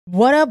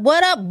What up,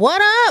 what up,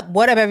 what up?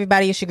 What up,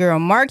 everybody? It's your girl,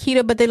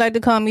 Marquita, but they like to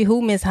call me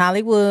who? Miss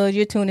Hollywood.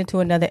 You're tuned into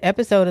another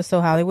episode of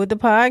So Hollywood, the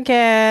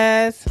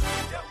podcast.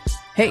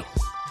 Hey.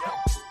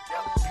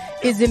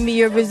 Is it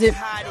me or is it...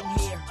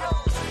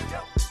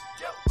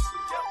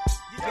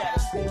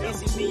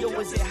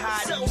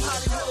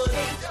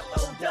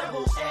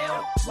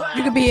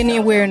 You could be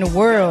anywhere in the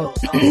world,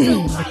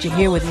 but you're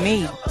here with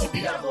me.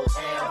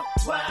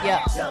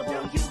 Yeah.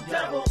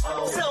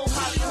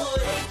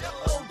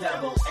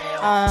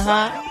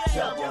 Uh-huh.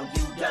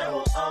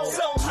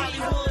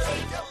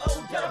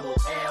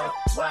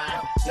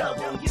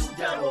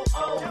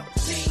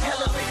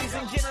 Hello, ladies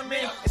and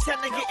gentlemen. It's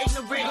time to get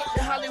ignorant.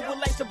 The Hollywood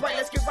lights are bright.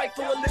 Let's get right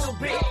for a little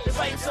bit. The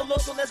vibe's so low,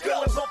 so let's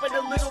go and bump it a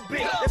little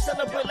bit. Let's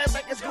celebrate life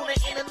like it's gonna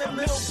end in a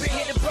little bit.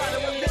 Hit the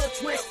bottom, a little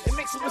twist, and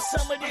mix it with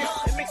some of this.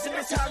 And mix it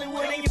with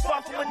Hollywood, and you're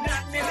far from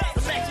monotonous.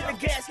 Imagine the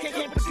gas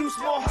can't produce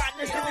more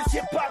hotness than this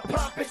hip hop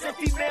pompous and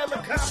female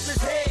accomplice.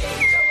 Hey,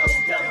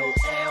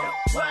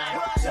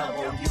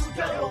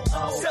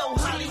 O-double-L-Y-W-O. So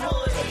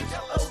Hollywood,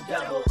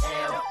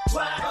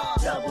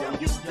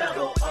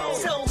 O-double-L-Y-W-O.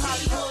 So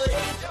Hollywood,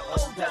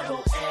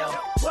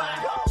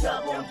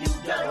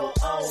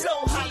 O-double-L-Y-W-O. So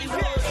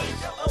Hollywood,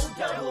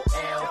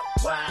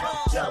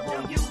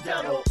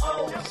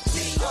 O-double-L-Y-W-O.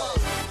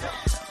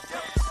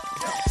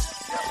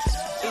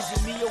 Is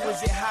it me or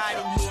is it hot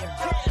in here?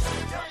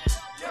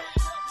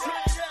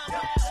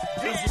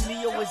 Is it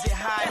me or is it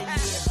hot in here?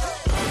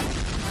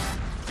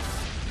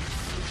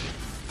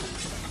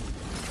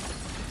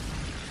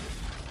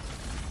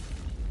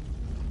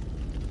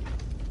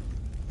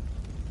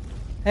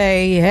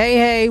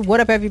 Hey, what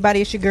up,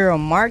 everybody? It's your girl,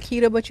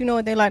 Marquita, but you know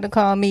what they like to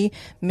call me,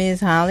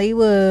 Miss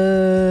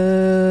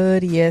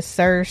Hollywood. Yes,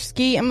 sir.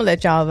 Ski. I'm gonna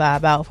let y'all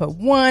vibe out for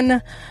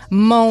one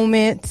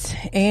moment,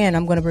 and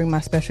I'm gonna bring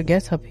my special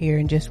guest up here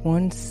in just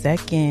 1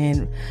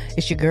 second.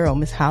 It's your girl,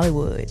 Miss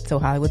Hollywood. So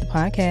Hollywood, the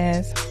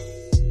podcast.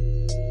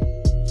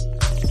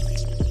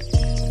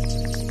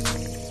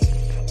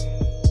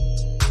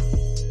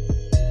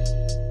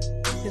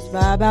 Just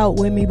vibe out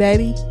with me,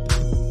 baby.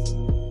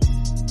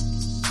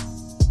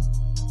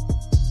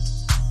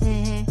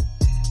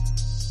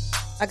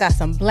 I got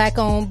some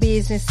black-owned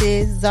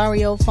businesses,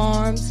 Zario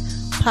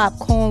Farms,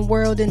 Popcorn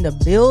World in the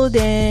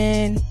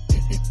building.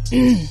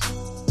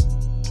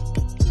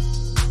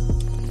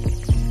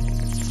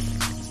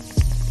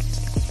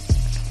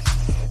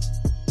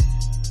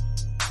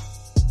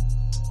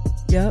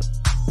 Yep.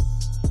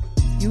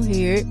 You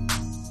hear it.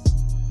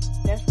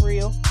 That's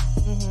real.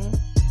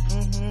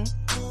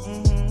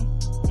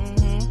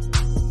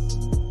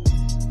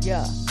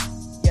 Yeah.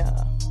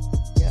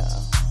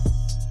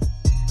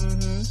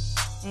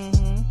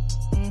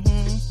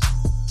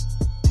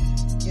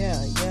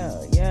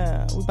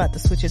 Yeah. We about to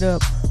switch it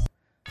up.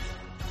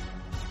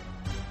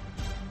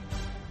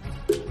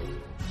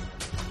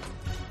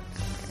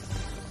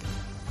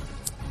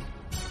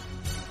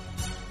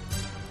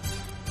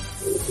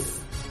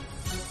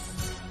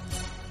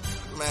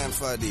 Man,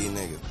 fuck these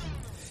niggas.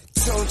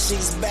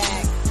 Tunchi's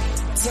back.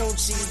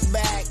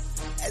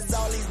 As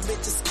all these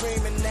bitches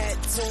screaming that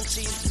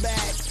Tunchi's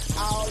back.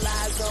 All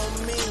eyes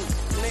on me.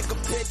 Nigga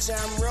picture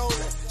I'm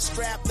rolling.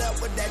 Strapped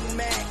up with that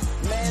Mac.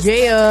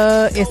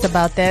 Yeah, it's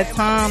about that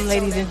time,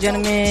 ladies and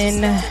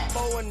gentlemen.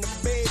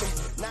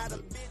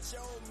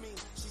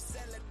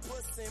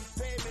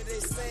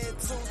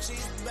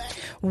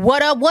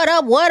 What up,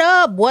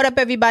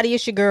 everybody?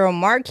 It's your girl,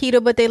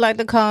 Marquita, but they like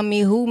to call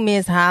me who?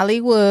 Miss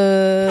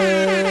Hollywood.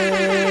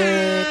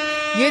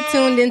 You're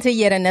tuned into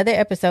yet another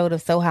episode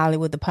of So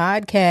Hollywood, the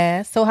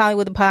podcast. So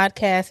Hollywood, the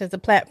podcast is a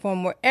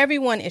platform where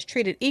everyone is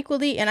treated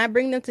equally, and I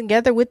bring them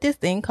together with this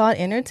thing called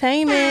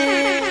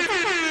entertainment.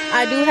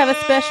 I do have a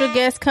special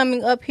guest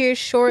coming up here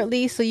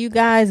shortly, so you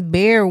guys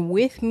bear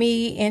with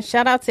me. And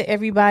shout out to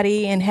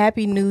everybody and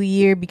Happy New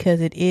Year,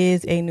 because it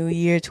is a new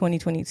year,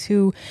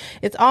 2022.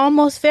 It's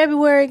almost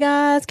February,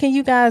 guys. Can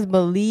you guys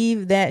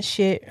believe that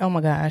shit? Oh my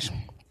gosh.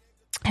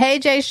 Hey,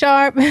 Jay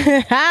Sharp.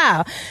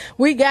 How?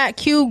 We got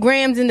Q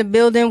Grams in the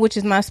building, which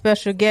is my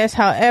special guest.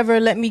 However,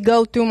 let me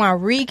go through my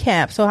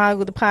recap. So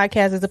Hollywood, the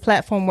podcast is a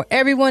platform where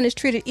everyone is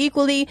treated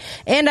equally,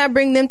 and I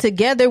bring them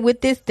together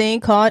with this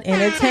thing called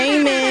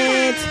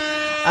entertainment.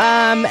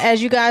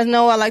 As you guys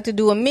know, I like to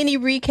do a mini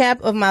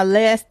recap of my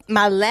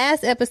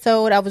last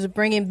episode. I was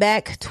bringing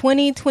back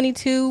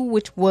 2022,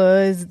 which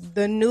was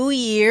the new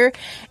year.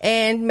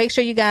 And make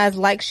sure you guys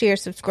like, share,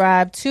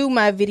 subscribe to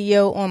my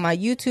video on my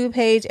YouTube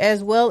page,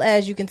 as well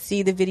as you can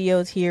see the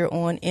videos here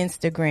on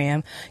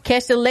Instagram.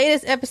 Catch the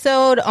latest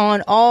episode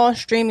on all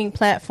streaming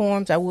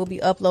platforms. I will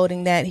be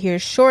uploading that here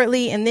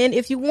shortly. And then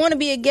if you want to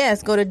be a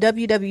guest, go to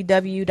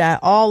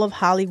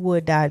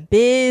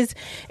www.allofhollywood.biz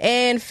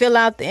and fill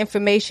out the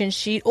information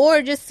sheet,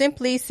 or just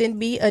simply send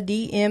me a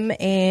DM.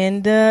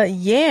 And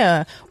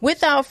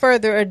without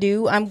further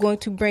ado, I'm going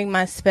to bring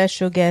my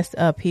special guest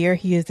up here.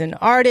 He is an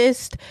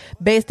artist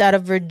based out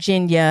of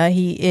Virginia.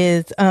 He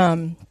is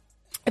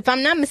if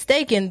I'm not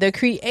mistaken, the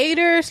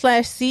creator /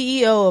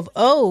 CEO of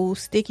O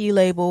Sticky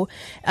Label.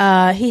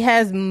 He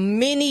has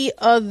many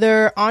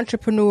other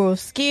entrepreneurial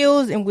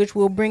skills, in which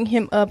we'll bring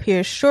him up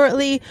here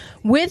shortly.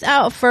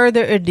 Without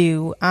further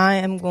ado, I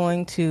am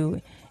going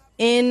to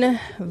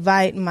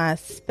invite my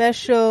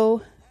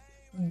special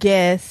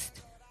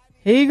guest.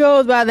 He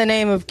goes by the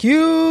name of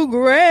Q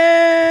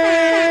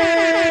Grant.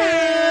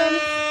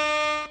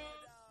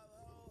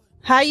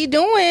 How you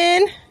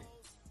doing?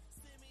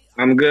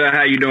 I'm good.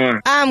 How you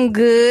doing? I'm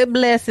good,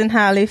 blessed and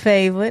highly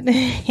favored.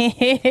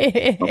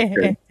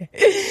 Okay.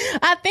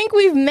 I think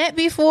we've met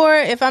before.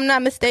 If I'm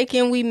not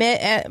mistaken, we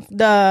met at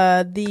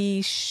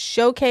the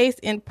showcase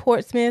in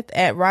Portsmouth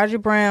at Roger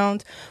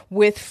Brown's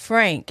with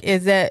Frank.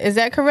 Is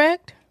that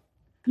correct?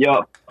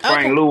 Yup.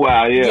 Frank Okay.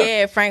 Luau, yeah.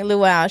 Yeah, Frank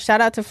Luau.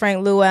 Shout out to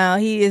Frank Luau.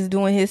 He is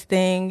doing his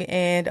thing,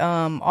 and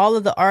all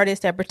of the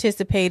artists that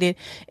participated,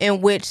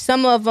 in which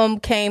some of them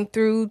came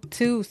through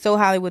to So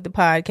Hollywood the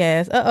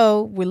podcast.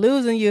 We're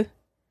losing you.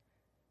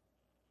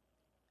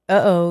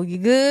 You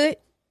good?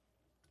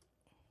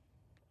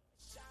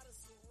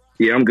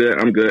 Yeah, I'm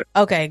good.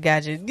 Okay,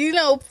 gotcha. You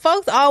know,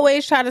 folks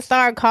always try to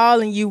start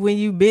calling you when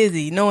you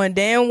busy, knowing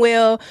damn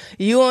well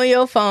you on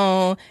your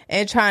phone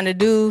and trying to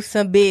do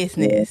some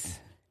business.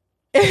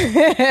 So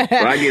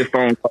I get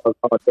phone calls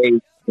all day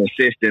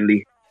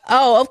consistently.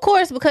 Oh, of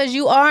course, because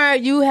you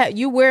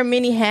wear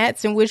many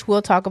hats, in which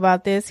we'll talk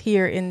about this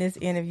here in this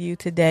interview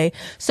today.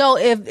 So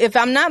if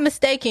I'm not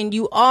mistaken,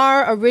 you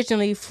are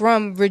originally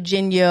from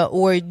Virginia,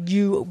 or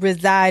you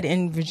reside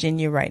in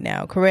Virginia right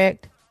now,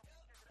 correct?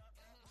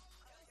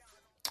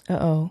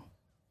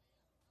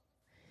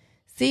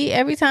 See,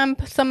 every time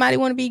somebody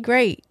want to be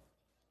great.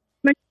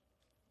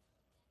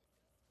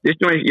 This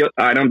joint, all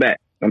right, I'm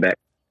back.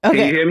 Okay.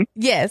 Can you hear me?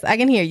 Yes, I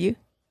can hear you.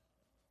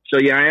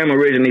 So yeah, I am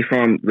originally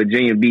from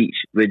Virginia Beach,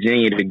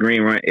 Virginia, the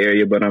Green Run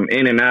area, but I'm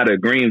in and out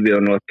of Greenville,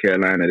 North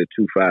Carolina, the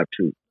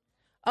 252.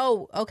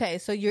 Oh, okay.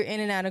 So you're in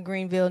and out of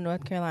Greenville,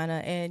 North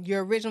Carolina, and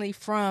you're originally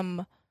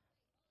from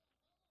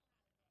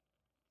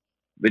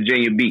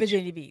Virginia Beach.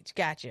 Virginia Beach.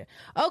 Gotcha.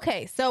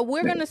 Okay, so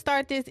we're going to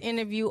start this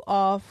interview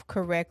off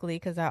correctly,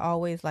 because I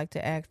always like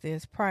to ask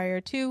this prior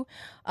to.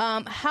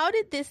 How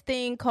did this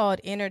thing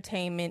called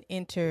entertainment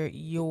enter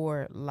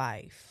your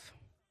life?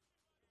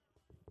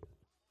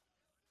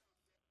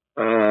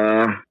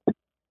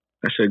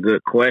 That's a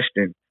good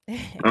question.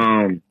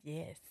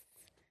 Yes.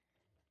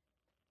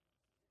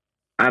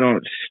 I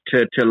don't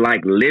to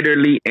like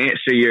literally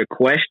answer your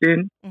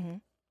question.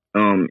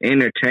 Mm-hmm.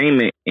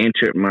 Entertainment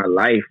entered my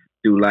life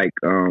through like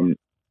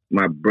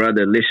my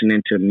brother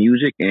listening to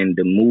music and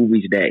the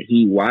movies that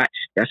he watched.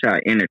 That's how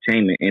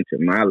entertainment entered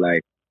my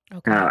life.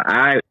 Okay. How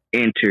I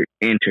entered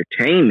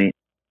entertainment,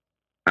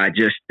 I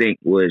just think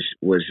was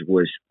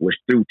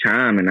through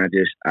time, and I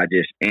just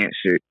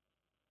answered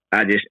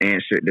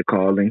the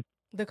calling.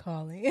 The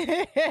calling.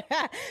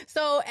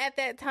 So at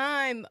that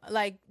time,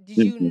 like, did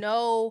you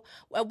know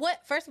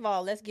what? First of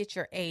all, let's get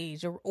your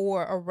age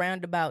or a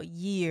roundabout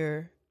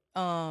year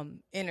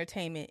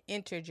entertainment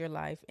entered your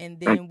life, and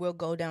then we'll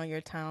go down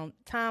your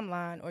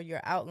timeline or your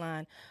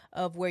outline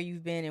of where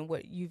you've been and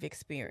what you've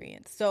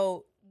experienced.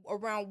 So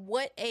around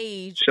what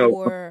age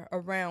or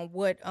around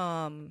what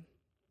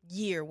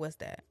year was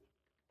that?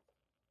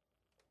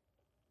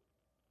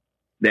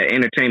 That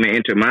entertainment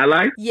entered my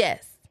life?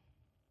 Yes.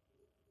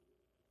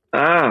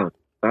 I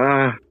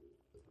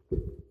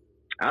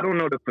don't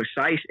know the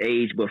precise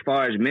age, but as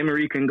far as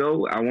memory can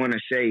go, I want to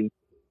say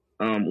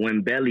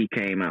when Belly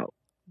came out.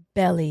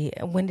 Belly.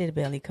 When did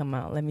Belly come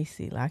out? Let me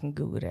see. I can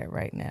Google that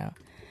right now.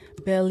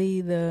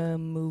 Belly the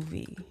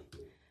movie.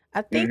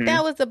 I think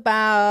that was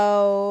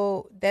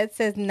about, that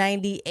says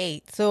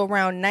 98. So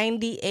around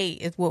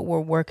 98 is what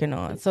we're working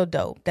on. So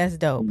dope. That's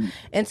dope.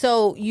 And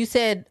so you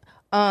said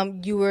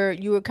you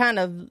were kind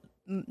of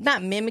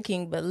not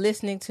mimicking, but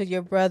listening to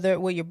your brother,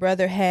 what your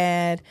brother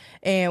had,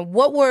 and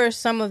what were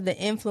some of the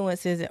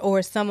influences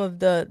or some of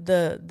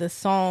the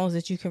songs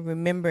that you can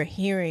remember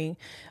hearing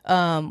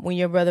when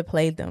your brother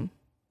played them?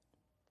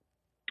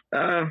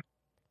 I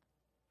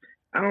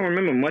don't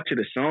remember much of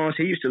the songs.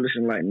 He used to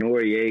listen to like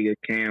Noriega,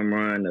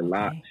 Cameron, the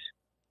Lox.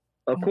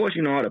 Of course,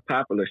 you know, all the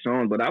popular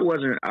songs, but I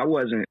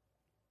wasn't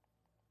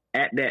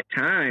at that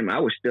time. I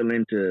was still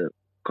into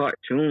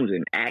cartoons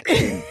and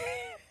action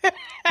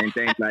and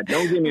things like.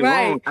 Don't get me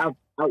wrong.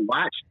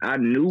 I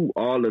knew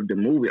all of the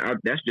movies.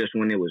 That's just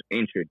when it was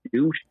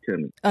introduced to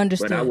me.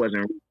 Understood. But I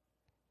wasn't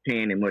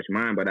paying it much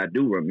mind. But I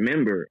do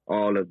remember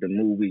all of the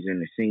movies and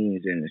the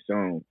scenes and the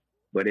songs.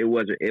 But it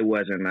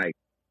wasn't like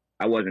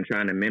I wasn't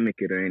trying to mimic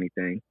it or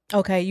anything.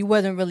 Okay, you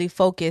wasn't really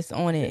focused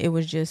on it. It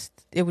was just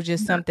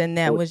something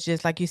that was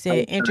just, like you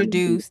said,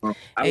 introduced.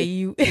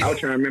 I was trying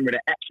to remember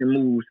the action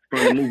moves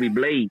from the movie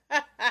Blade.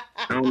 I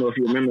don't know if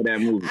you remember that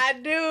movie. I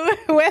do.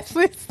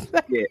 Wesley.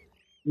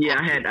 Yeah.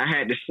 I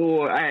had the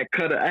sword. I had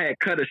cut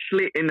a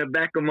slit in the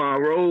back of my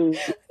robe. No,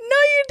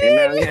 you didn't.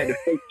 And I had the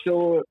fake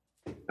sword.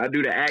 I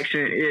do the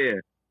action.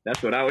 Yeah.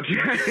 That's what I was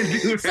trying to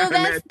do. So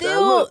that's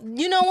still,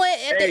 you know what?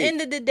 At the end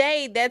of the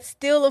day, that's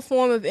still a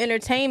form of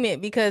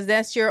entertainment because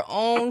that's your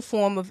own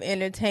form of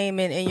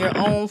entertainment and your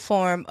own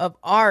form of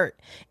art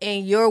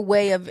and your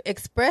way of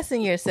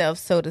expressing yourself,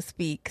 so to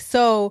speak.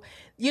 So,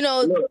 you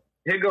know, Look,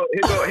 here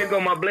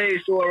go my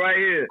blade sword right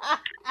here.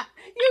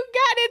 you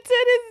got it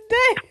to this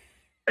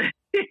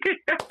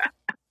day.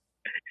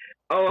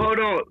 Oh, hold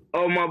on.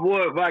 Oh, my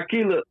boy,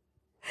 Vakila.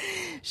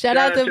 Shout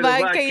out to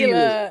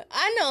Vakila.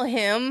 I know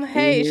him.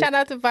 Hey, shout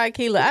out to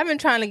Vakila. I've been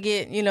trying to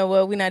get, you know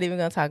what, we're not even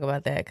going to talk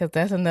about that because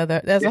that's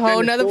a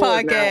whole nother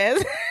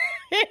podcast.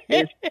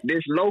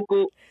 This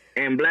local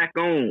and black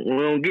owned.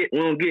 We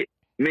don't get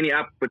many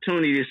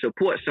opportunities to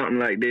support something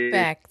like this.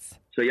 Facts.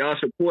 So y'all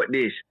support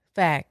this.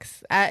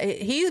 Facts.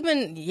 He's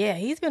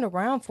been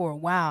around for a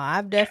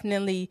while.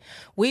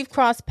 We've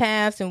crossed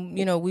paths and,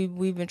 you know,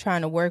 we've been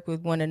trying to work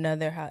with one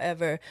another.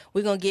 However,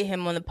 we're going to get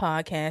him on the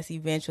podcast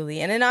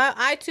eventually. And then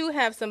I too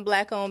have some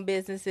black owned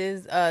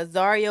businesses,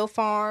 Zario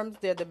Farms.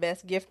 They're the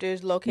best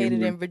gifters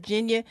located in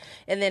Virginia.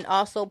 And then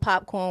also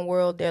Popcorn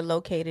World. They're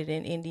located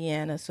in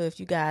Indiana. So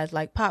if you guys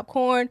like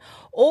popcorn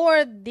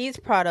or these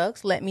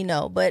products, let me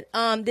know. But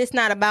this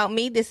not about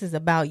me. This is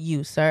about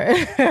you, sir.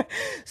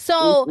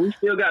 So we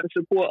still got to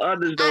support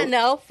others, though. I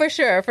know, for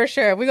sure.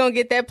 We're gonna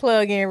get that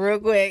plug in real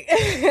quick.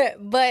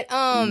 But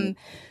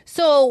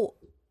so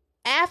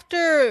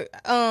after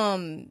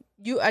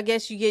I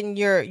guess you getting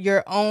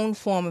your own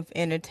form of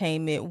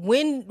entertainment,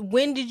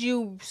 when did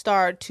you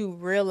start to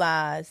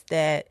realize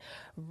that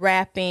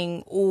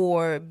rapping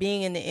or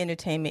being in the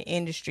entertainment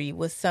industry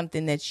was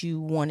something that you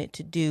wanted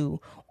to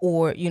do,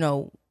 or, you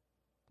know,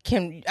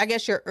 I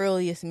guess your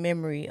earliest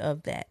memory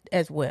of that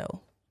as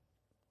well?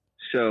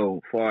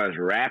 So far as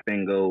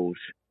rapping goes,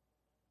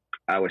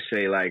 I would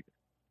say like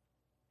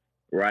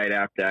right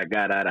after I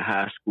got out of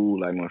high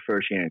school, like my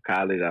first year in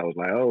college, I was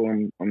like, oh,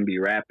 I'm gonna be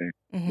rapping.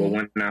 But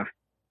when I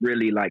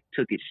really like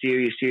took it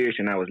serious,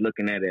 and I was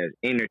looking at it as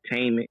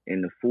entertainment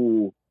and the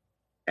full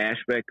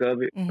aspect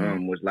of it,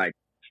 was like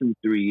 2-3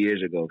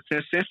 years ago.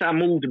 Since I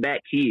moved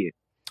back here,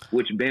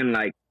 which been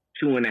like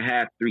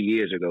 2.5-3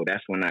 years ago,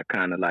 that's when I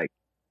kind of like,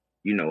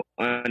 you know,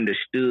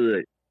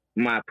 understood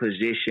my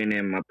position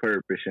and my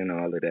purpose and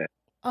all of that.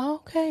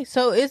 Okay,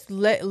 so it's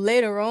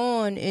later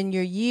on in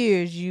your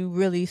years you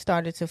really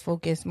started to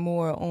focus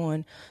more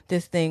on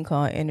this thing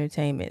called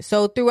entertainment.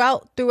 So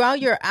throughout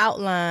your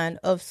outline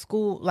of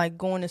school, like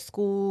going to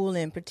school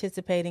and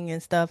participating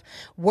and stuff,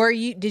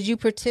 did you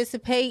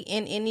participate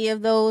in any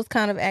of those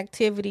kind of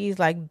activities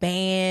like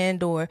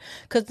band, or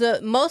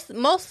because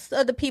most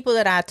of the people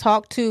that I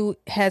talk to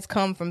has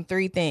come from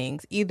three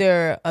things: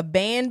 either a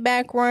band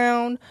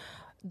background,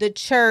 the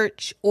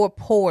church, or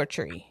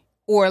poetry.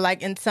 Or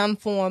like in some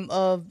form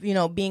of, you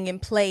know, being in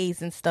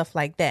plays and stuff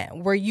like that.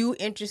 Were you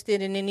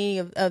interested in any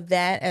of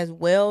that as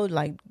well,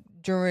 like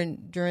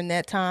during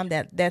that time,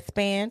 that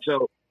span?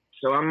 So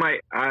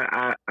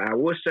I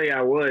would say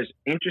I was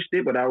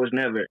interested, but I was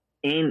never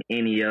in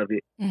any of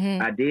it.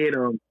 I did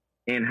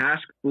in high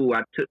school.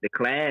 I took the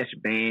class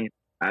band.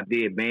 I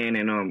did band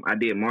and I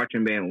did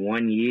marching band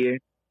 1 year. I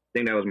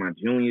think that was my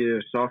junior.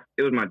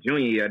 It was my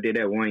junior year. I did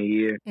that 1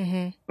 year.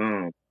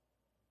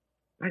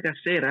 Like I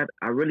said,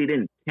 I really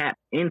didn't tap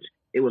into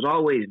it. Was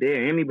always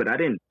there in me, but I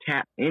didn't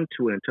tap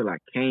into it until I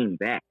came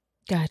back.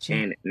 Gotcha.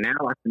 And now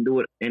I can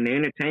do it in the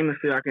entertainment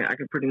field. I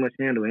can pretty much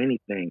handle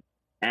anything: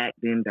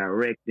 acting,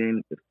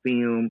 directing, the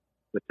film,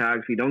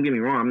 photography. Don't get me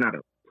wrong, I'm not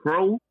a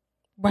pro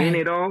in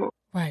it all,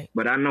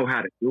 but I know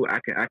how to do it.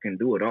 I can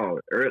do it all.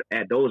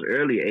 At those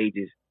early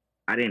ages,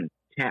 I didn't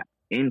tap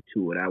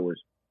into it. I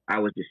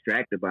was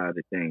distracted by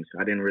other things, so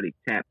I didn't really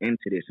tap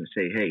into this and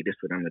say, "Hey, this is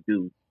what I'm gonna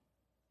do.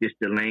 This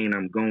the lane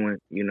I'm going,"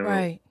 you know.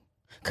 Right.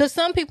 Because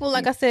some people,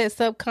 like I said,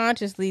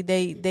 subconsciously,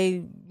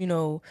 they you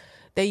know,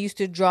 they used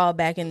to draw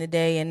back in the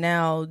day, and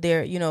now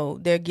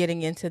they're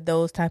getting into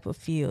those type of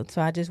fields.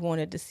 So I just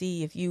wanted to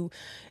see if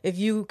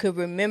you could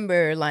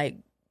remember, like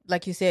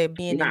you said,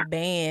 being in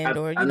band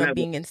or never,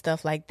 being in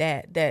stuff like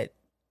that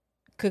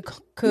could.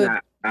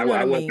 I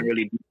wasn't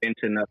really deep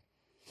into nothing.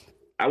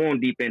 I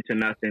wasn't deep into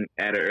nothing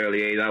at an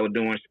early age. I was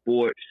doing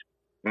sports,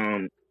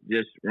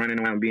 just running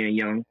around being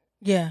young.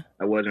 Yeah.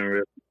 I wasn't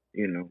really,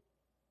 you know,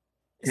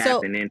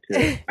 tapping into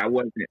it. I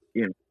wasn't,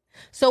 you know.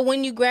 So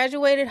when you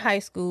graduated high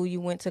school, you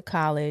went to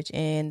college,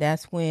 and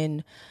that's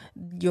when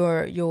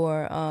your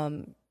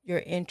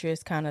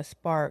interest kind of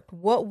sparked.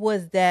 What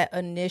was that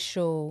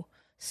initial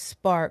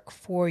spark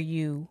for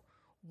you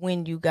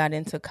when you got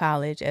into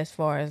college, as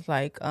far as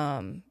like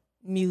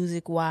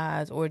music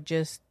wise, or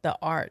just the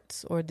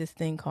arts, or this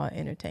thing called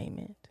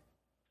entertainment?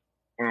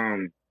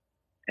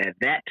 At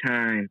that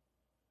time,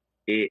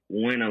 it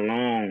went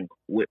along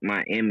with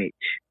my image.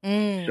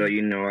 So,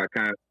 you know, I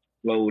kind of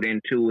flowed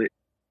into it.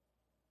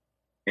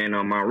 And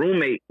my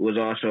roommate was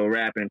also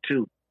rapping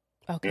too.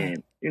 Okay.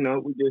 And, you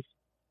know,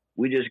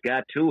 we just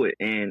got to it.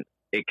 And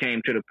it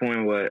came to the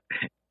point where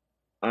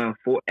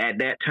at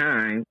that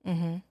time,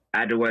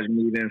 I wasn't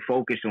even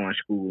focused on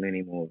school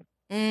anymore.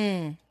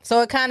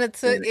 So it kind of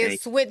And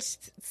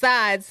switched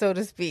sides, so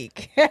to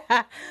speak.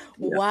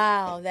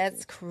 Wow,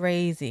 that's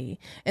crazy.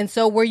 And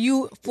so were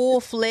you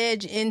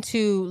full-fledged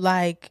into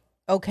like,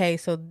 okay,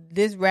 so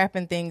this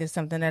rapping thing is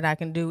something that I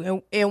can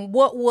do. And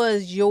what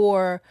was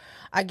your,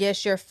 I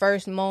guess, your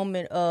first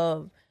moment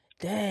of,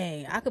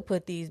 dang, I could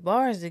put these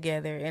bars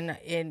together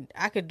and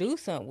I could do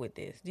something with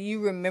this. Do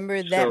you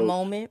remember that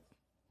moment?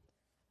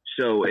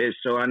 So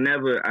I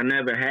never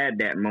had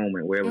that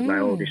moment where it was like,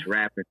 oh, this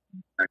rapping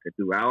I could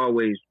do. I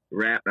always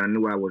rapped. I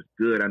knew I was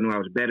good. I knew I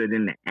was better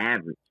than the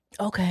average.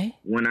 Okay.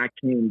 When I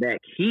came back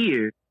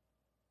here,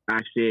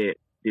 I said,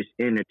 this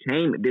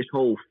entertainment, this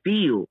whole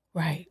field,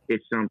 right, is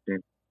something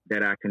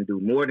that I can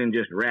do more than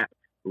just rap.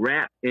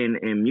 Rap and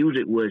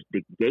music was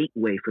the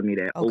gateway for me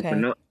to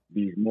open up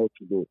these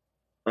multiple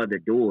other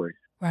doors.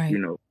 Right. You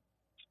know,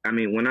 I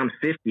mean, when I'm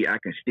 50, I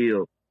can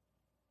still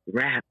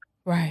rap.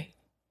 Right.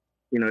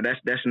 You know,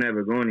 that's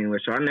never going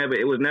anywhere. So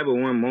it was never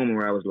one moment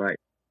where I was like,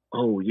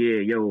 oh yeah,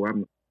 yo,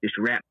 this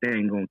rap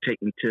thing gonna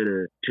take me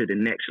to the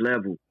next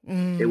level.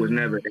 It was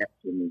never that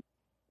for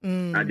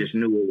me. I just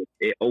knew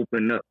it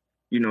opened up.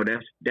 You know,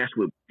 that's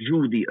what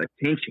drew the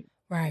attention.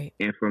 Right.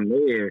 And from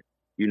there,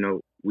 you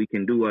know, we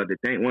can do other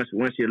things.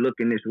 Once you're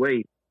looking this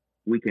way,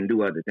 we can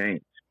do other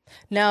things.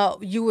 Now,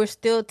 you were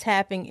still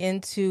tapping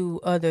into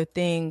other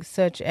things,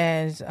 such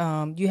as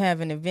you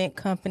have an event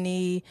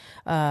company,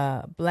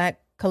 Black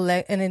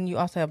Collect, and then you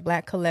also have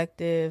Black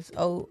Collectives.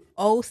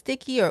 Oh,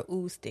 Sticky or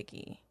Ooh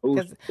Sticky?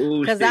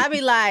 Because I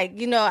be like,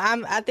 you know,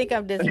 I think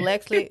I'm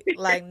dyslexic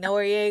like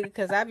Noriega,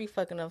 because I be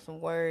fucking up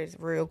some words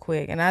real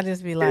quick, and I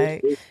just be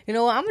like, you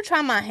know, I'm gonna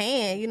try my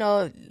hand. You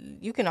know,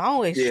 you can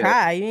always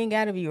try. You ain't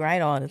got to be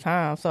right all the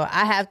time. So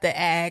I have to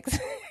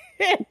ask.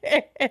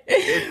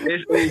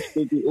 It's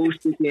Ooh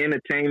Sticky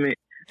Entertainment,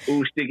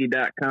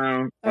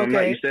 OohSticky.com. Okay.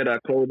 Like you said, our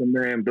clothing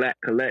brand, Black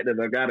Collective.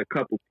 I got a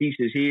couple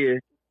pieces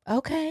here.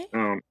 Okay.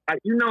 I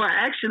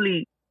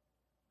actually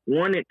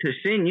wanted to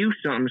send you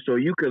something so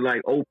you could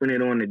like open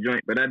it on the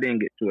joint, but I didn't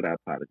get to it. I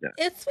apologize.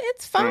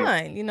 It's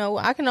fine. You know,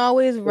 I can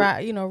always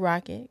rock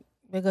it.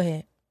 But go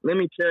ahead. Let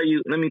me tell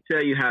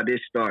you how this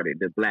started,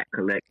 the Black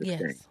Collective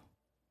thing.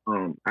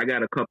 I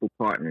got a couple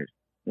partners.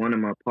 One of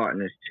my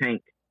partners,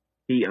 Tank,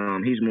 he's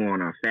more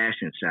on our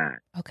fashion side.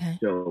 Okay.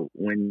 So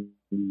when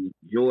the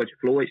George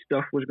Floyd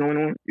stuff was going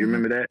on, you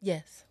remember that?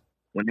 Yes.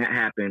 When that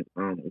happened,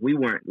 we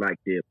weren't like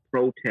the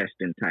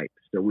protesting type.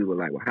 So we were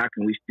like, well, how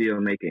can we still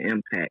make an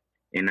impact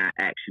and not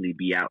actually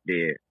be out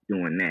there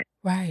doing that?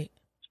 Right.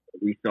 So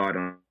we thought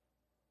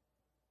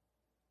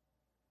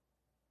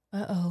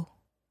Uh-oh.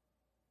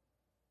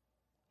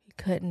 You're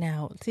cutting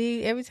out.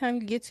 See, every time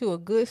you get to a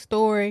good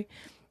story.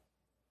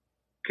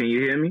 Can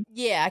you hear me?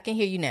 Yeah, I can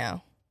hear you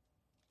now.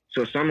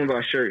 So some of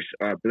our shirts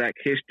are Black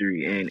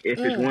History, and if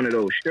it's one of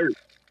those shirts,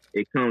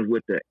 it comes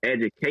with the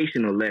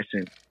educational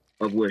lesson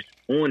of what's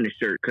on the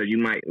shirt, because you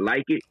might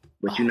like it,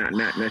 but you not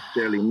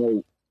necessarily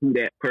know who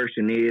that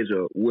person is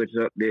or what's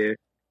up there.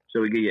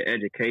 So we give you an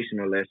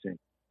educational lesson.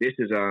 This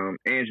is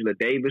Angela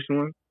Davis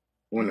one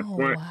on the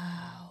front.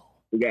 Wow.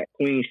 We got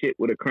Queen shit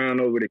with a crown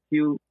over the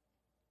Q.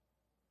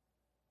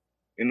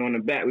 And on the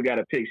back, we got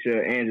a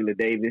picture of Angela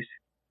Davis.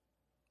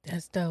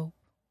 That's dope.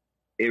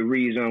 It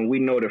reads we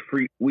know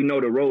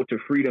the road to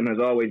freedom has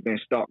always been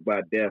stalked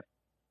by death.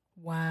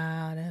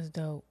 Wow, that's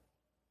dope.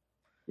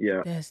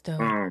 Yeah. That's dope.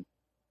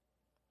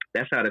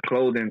 That's how the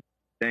clothing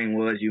thing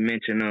was. You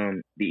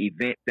mentioned the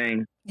event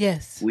thing.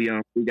 Yes. We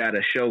got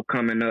a show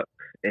coming up.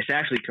 It's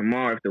actually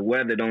tomorrow if the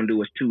weather don't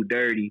do us too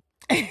dirty.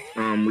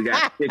 We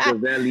got Sticker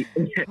Valley.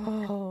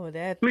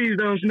 Please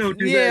don't snow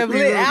too. Yeah,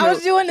 I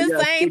was doing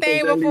the same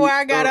thing before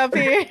I got up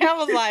here. I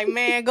was like,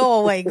 man,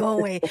 go away.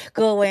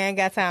 I ain't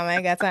got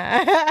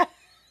time.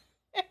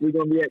 We're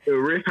gonna be at the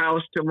Riff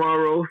House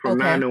tomorrow from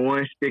 9 to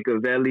 1. Sticker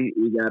Valley.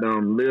 We got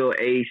Lil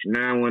Ace,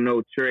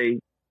 910 Trey,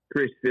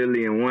 Chris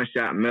Philly, and One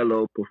Shot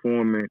Mello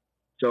performing.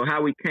 So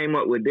how we came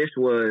up with this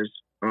was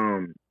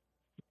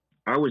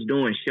I was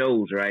doing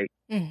shows, right?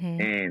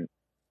 Mm-hmm. And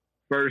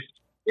first,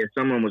 if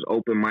someone was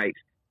open mics,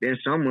 then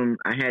someone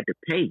I had to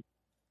pay.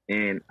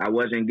 And I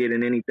wasn't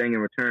getting anything in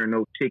return,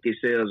 no ticket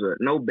sales or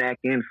no back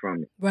end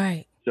from it.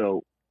 Right.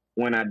 So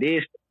when I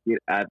did,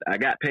 I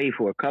got paid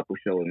for a couple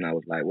shows, and I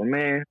was like, well,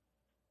 man.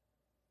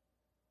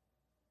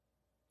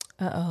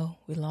 Uh-oh,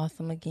 we lost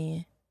him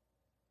again.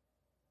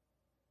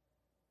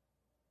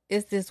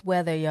 It's this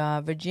weather,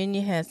 y'all.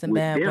 Virginia has some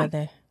bad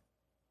weather.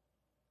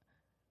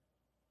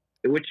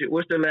 What's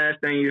the last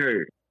thing you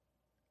heard?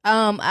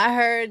 I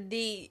heard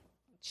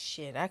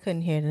I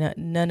couldn't hear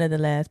none of the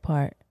last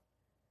part.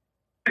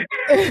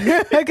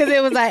 Because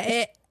it was like,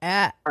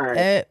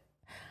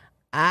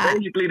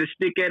 Basically, the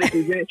Stick Addict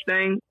Events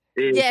thing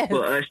is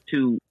for us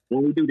to,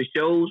 when we do the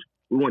shows,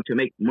 we want to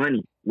make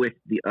money with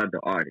the other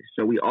artists.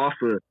 So we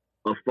offer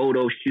a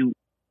photo shoot,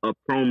 a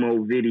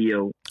promo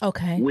video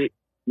with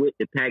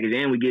the package,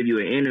 and we give you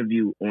an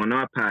interview on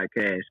our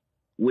podcast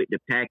with the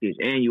package,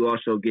 and you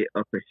also get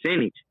a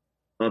percentage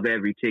of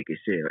every ticket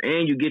sale,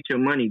 and you get your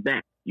money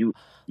back. You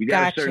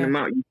got a certain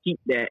amount, you keep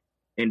that,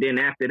 and then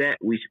after that,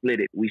 we split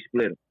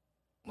them.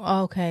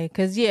 Okay,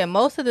 because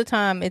most of the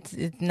time it's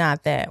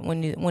not that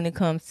when it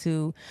comes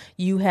to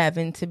you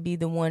having to be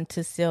the one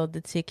to sell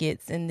the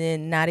tickets and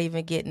then not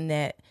even getting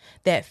that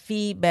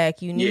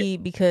feedback you Yeah.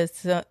 need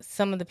because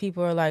some of the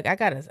people are like, I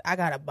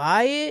gotta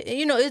buy it.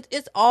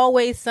 It's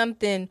always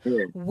something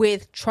Yeah.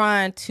 with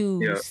trying to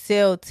Yeah.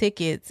 sell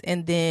tickets,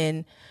 and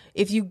then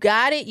if you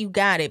got it, you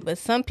got it. But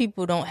some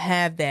people don't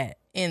have that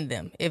in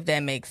them, if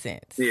that makes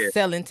sense. Yeah.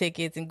 Selling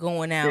tickets and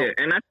going out. Yeah,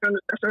 and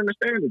that's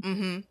understandable.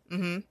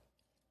 Mm-hmm.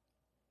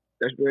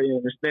 That's very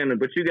understandable.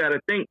 But you got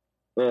to think,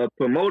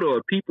 promoter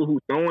or people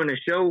who throwing a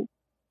show,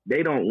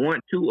 they don't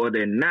want to, or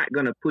they're not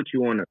gonna put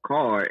you on a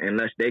card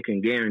unless they can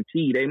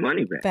guarantee their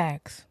money back.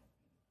 Facts.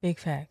 Big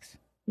facts.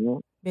 You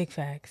know? Big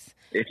facts.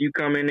 If you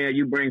come in there,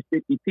 you bring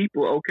 50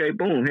 people, okay,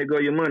 boom, here go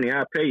your money.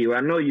 I'll pay you.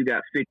 I know you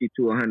got 50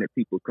 to 100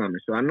 people coming,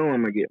 so I know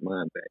I'm gonna get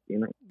mine back. You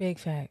know. Big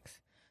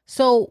facts.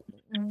 So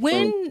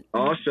when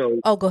Also,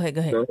 go ahead.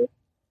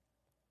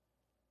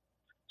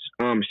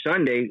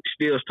 Sunday,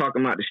 Steele's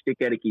talking about the Stick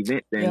Attic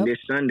event thing. Yep. This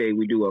Sunday,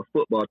 we do a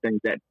football thing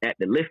at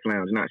the Lift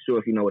Lounge. Not sure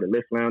if you know what the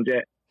Lift Lounge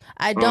at.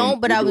 I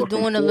don't, but we I do was it from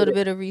doing a 4 little to-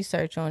 bit of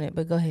research on it.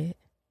 But go ahead.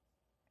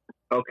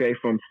 Okay,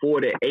 from 4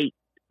 to 8,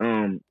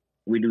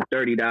 we do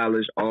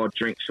 $30, all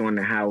drinks on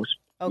the house.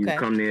 Okay. You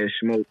come there,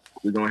 smoke.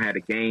 We're gonna have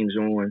the games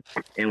on,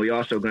 and we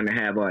also gonna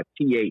have our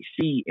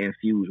THC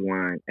infused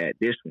wine at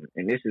this one.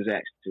 And this is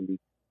actually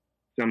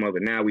some of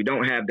it. Now we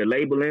don't have the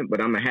labeling,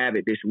 but I'm gonna have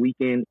it this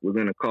weekend. We're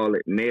gonna call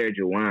it Marriage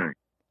of Wine.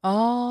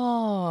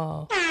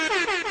 Oh,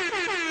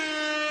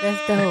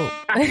 that's dope.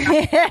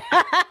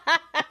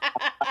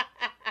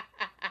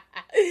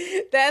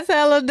 That's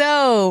hella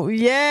dope.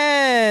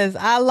 Yes,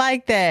 I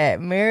like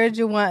that. Marriage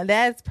and wine.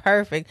 That's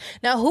perfect.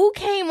 Now, who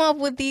came up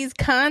with these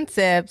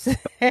concepts?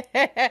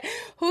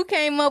 Who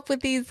came up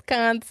with these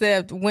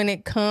concepts when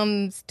it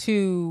comes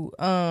to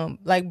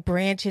like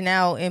branching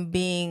out and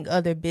being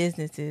other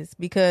businesses?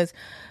 Because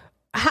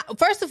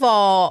first of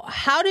all,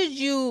 how did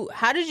you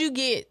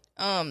get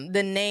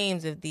the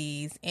names of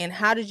these, and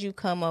how did you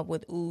come up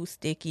with Ooh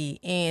Sticky,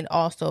 and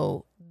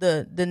also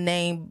the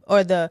name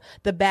or the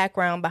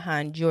background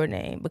behind your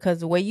name? Because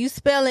the way you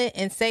spell it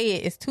and say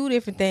it is two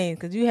different things,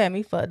 because you had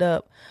me fucked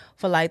up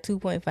for like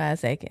 2.5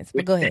 seconds.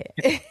 But go ahead.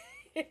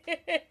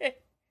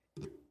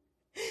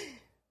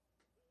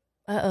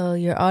 Uh-oh,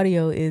 your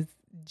audio is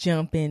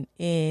jumping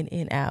in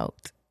and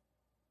out.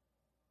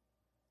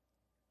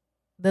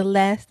 The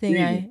last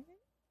thing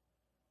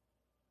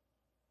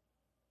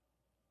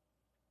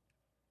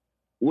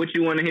What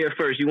you want to hear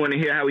first? You want to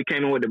hear how we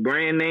came up with the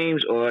brand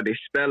names or the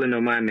spelling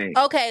of my name?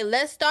 Okay,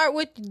 let's start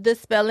with the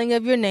spelling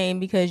of your name,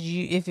 because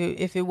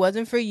if it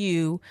wasn't for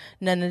you,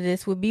 none of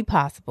this would be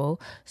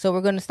possible. So we're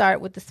going to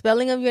start with the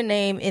spelling of your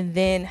name and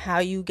then how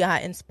you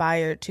got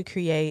inspired to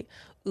create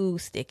Ooh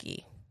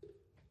Sticky.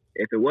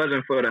 If it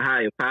wasn't for the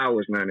higher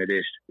powers, none of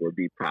this would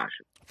be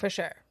possible. For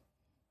sure.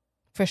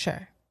 For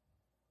sure.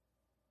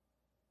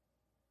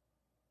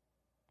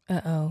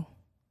 Uh-oh.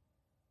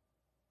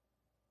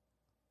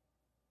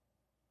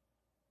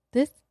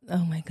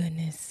 Oh my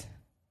goodness.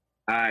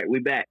 All right, we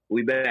back.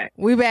 We back.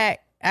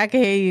 I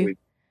can hear you.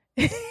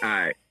 All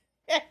right.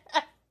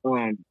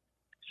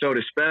 So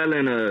the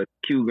spelling of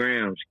Q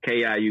Grams,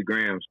 Kiu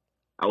Grams,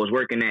 I was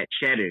working at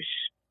Cheddar's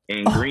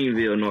in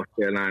Greenville, North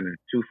Carolina,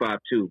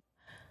 252.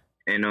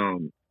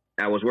 And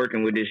I was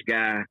working with this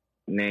guy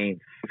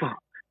named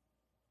Fuck.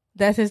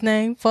 That's his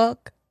name?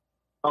 Fuck?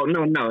 Oh,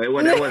 no, that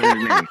wasn't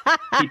his name.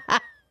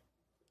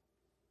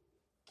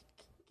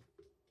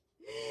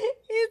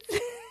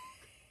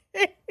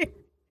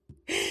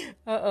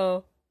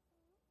 Uh-oh.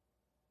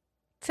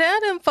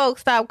 Tell them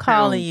folks stop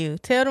calling you.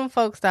 Tell them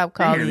folks stop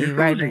calling you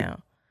right now.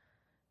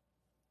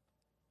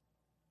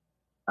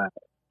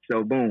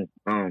 So boom.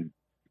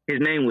 His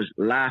name was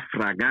La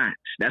Fragance.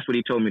 That's what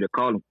he told me to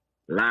call him.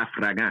 La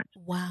Fragance.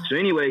 Wow. So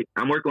anyway,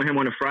 I'm working with him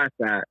on the fry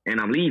side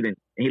and I'm leaving.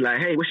 And he like,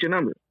 hey, what's your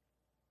number?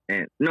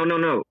 And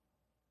no.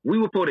 We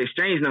were supposed to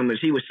exchange numbers.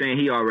 He was saying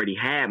he already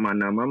had my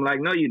number. I'm like,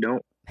 no, you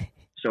don't.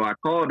 So I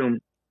called him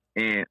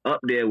and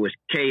up there was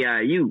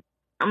Kiu.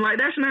 I'm like,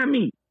 that's not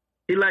me.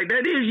 He like,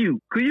 that is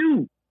you.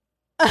 Q.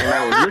 And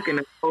I was looking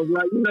at I was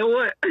like, you know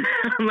what?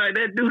 I'm like,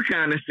 that do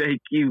kind of say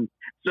Q.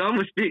 So I'm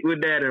going to stick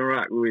with that and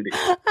rock with it.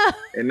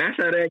 And that's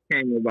how that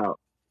came about.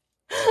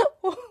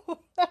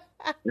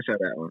 That's how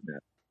that went down.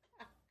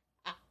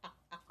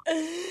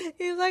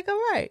 He's like, all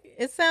right,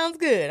 it sounds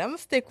good. I'm going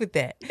to stick with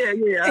that.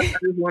 Yeah, I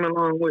just went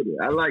along with it.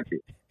 I liked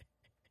it.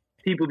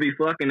 People be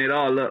fucking it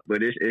all up,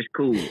 but it's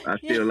cool. I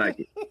still like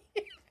it.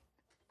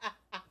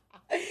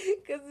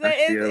 Because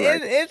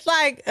it's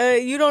like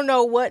you don't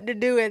know what to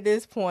do at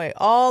this point.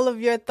 All of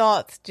your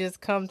thoughts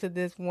just come to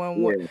this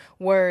one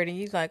word, and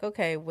he's like,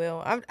 okay,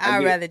 well,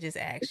 I'd rather just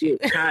ask you.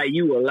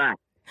 Kiu a lot.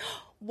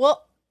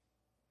 Well,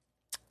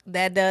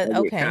 that does,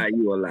 okay.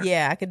 Kiu a lot.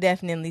 Yeah, I could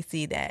definitely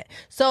see that.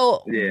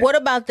 So what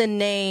about the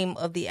name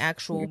of the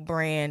actual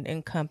brand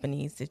and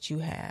companies that you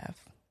have?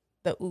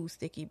 The Ooh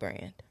Sticky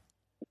brand.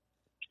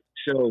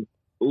 So,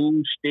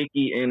 Ooh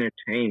Sticky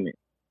Entertainment.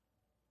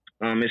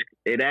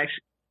 It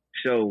actually,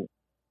 so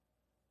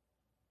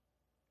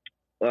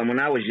when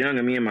I was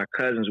younger, me and my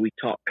cousins, we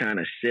talk kind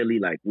of silly,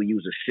 like we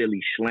use a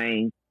silly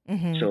slang.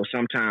 Mm-hmm. So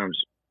sometimes,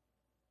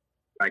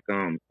 like,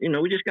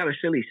 we just got a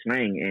silly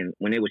slang. And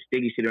when it was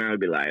sticky, sit around, we'd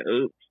be like,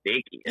 "Oh,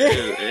 sticky,"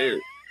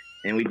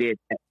 and we did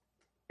that.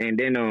 And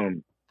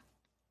then,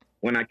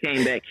 when I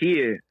came back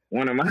here,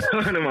 one of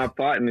my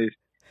partners,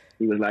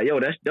 he was like, "Yo,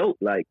 that's dope.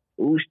 Like,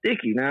 ooh,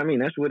 sticky." You know what I mean?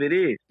 That's what it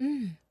is.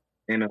 Mm.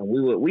 And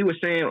we were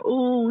saying,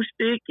 "Ooh,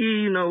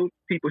 sticky,"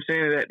 people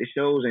saying it at the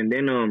shows. And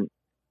then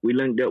we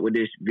linked up with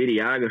this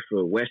videographer,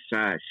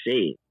 Westside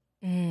Shade.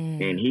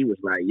 And he was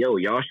like, "Yo,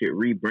 y'all should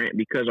rebrand,"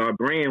 because our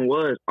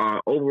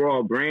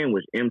overall brand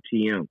was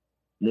MTM,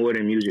 More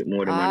Than Music,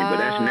 More Than Money.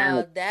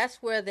 But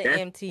that's where the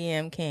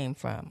MTM came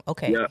from.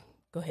 Okay, yeah,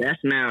 go ahead.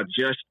 that's now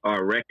just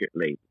our record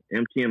label.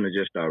 MTM is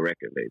just our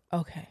record label.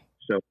 Okay.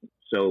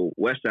 So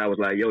Westside was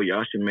like, "Yo,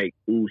 y'all should make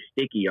Ooh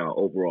Sticky y'all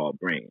overall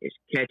brand. It's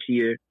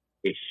catchier,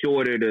 it's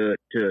shorter to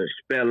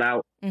spell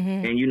out,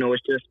 and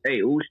it's just, hey,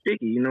 Ooh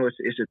Sticky.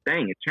 It's a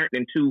thing. It turned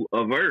into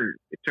a verb.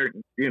 It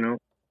turned, it's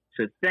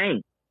a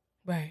thing."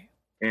 Right.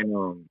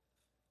 And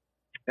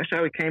that's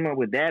how we came up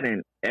with that,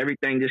 and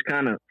everything just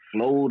kind of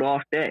flowed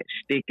off that.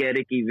 Stick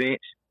Attic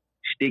Events,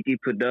 Sticky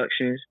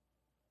Productions,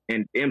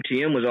 and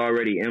MTM was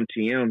already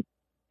MTM.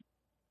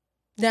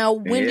 Now,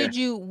 when did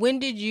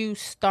you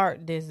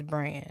start this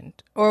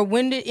brand, or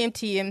when did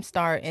MTM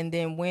start, and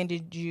then when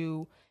did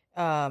you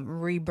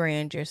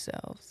rebrand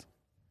yourselves?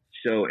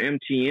 So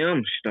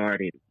MTM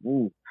started,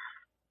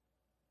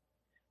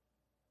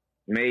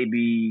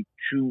 maybe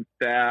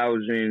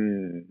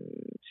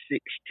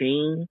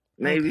 2016,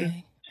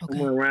 maybe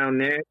somewhere around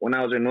there, when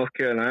I was in North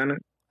Carolina.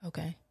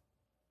 Okay.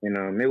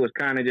 And it was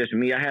kind of just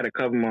me. I had a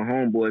couple of my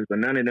homeboys, but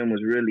none of them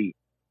was really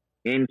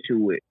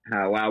into it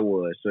how I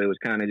was. So it was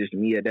kind of just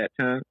me at that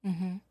time.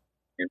 Mm-hmm.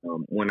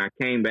 And when I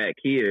came back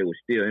here, it was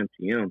still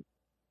MTM,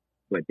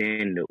 but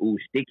then the Ooh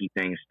Sticky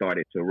thing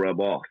started to rub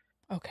off.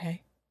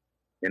 Okay.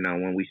 And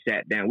when we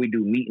sat down, we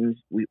do meetings.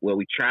 We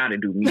try to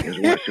do meetings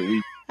once a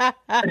week.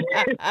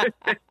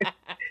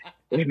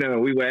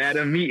 We were at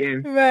a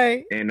meeting,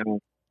 right? And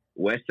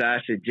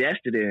Westside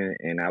suggested it,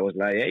 and I was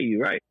like, "Hey,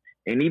 you're right."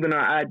 And even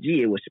on IG,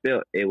 it was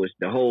the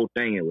whole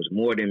thing. It was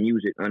More Than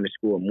Music _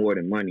 More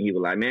Than Money. He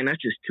was like, "Man, that's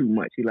just too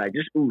much." He like,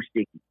 "Just Ooh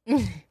Sticky."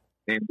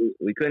 And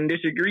we couldn't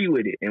disagree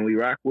with it, and we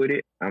rock with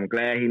it. I'm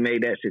glad he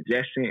made that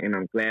suggestion, and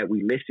I'm glad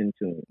we listened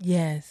to him.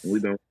 Yes. And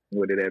we've been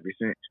with it ever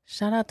since.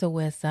 Shout out to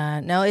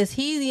Westside. Now, is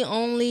he the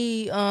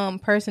only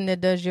person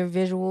that does your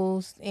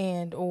visuals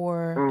and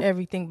or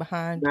everything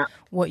behind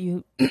what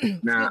you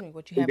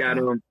what you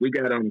have? We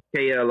got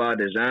KLR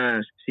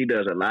Designs. She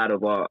does a lot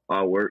of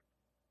our work,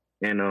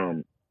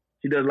 and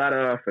she does a lot of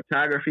our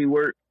photography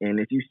work. And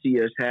if you see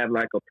us have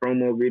like a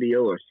promo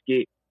video or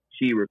skit,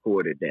 she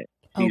recorded that.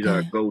 She's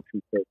our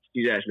go-to person.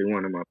 She's actually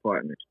one of my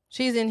partners.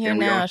 She's in here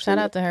now. Shout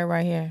out to her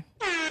right here.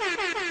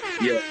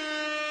 Yeah.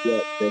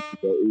 Thank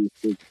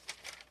you.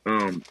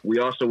 We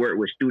also work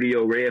with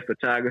Studio Red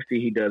Photography.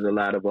 He does a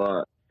lot of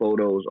our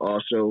photos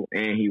also,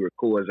 and he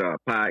records our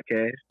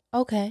podcast.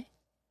 Okay.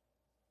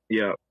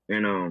 Yeah,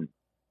 and our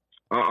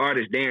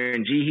artist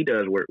Darren G, he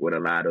does work with a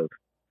lot of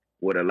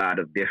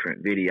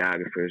different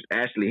videographers.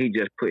 Actually, he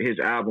just put his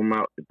album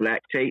out, The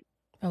Black Tape.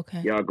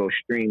 Okay. Y'all go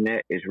stream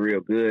that. It's real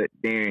good.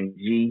 Darren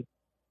G.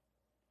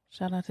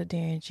 Shout out to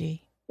Darren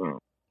G. We're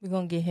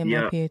gonna get him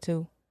up here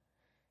too.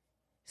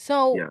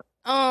 So,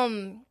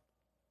 I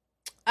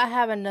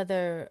have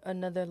another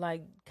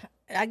like,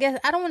 I guess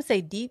I don't want to say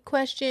deep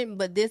question,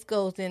 but this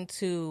goes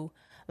into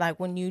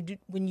like when you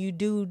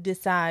do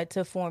decide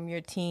to form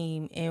your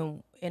team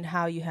and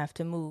how you have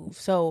to move.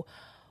 So,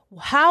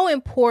 how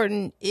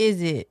important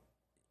is it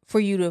for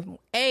you to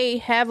A,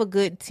 have a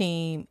good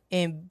team,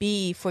 and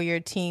B, for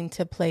your team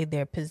to play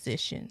their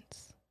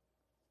positions?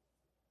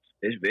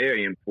 It's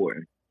very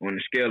important. On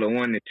a scale of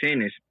 1 to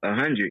 10, it's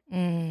 100.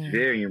 It's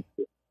very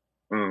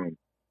important.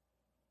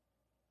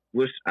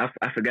 I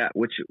forgot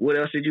what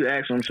else did you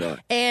ask? I'm sorry.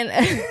 And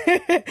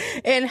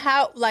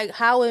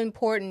how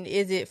important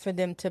is it for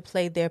them to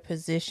play their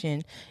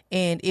position?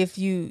 And if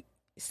you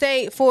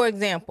say, for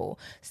example,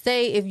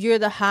 if you're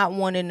the hot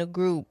one in the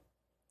group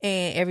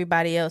and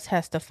everybody else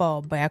has to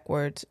fall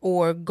backwards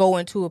or go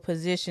into a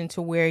position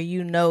to where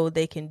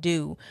they can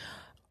do,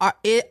 are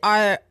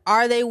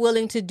they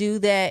willing to do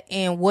that?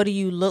 And what do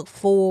you look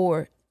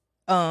for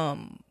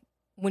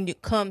when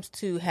it comes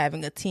to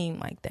having a team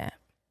like that?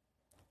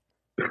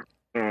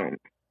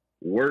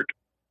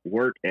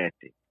 Work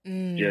ethic,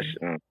 just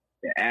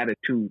the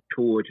attitude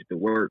towards the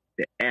work,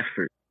 the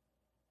effort,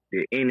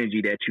 the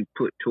energy that you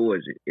put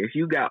towards it. If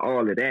you got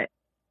all of that,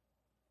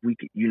 you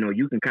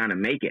can kind of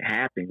make it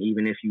happen,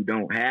 even if you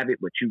don't have it.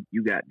 But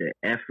you got the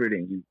effort,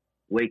 and you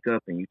wake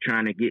up and you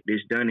trying to get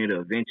this done.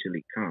 It'll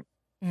eventually come.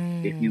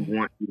 If you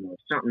want,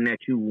 something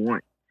that you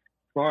want.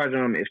 As far as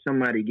if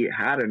somebody get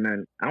hot or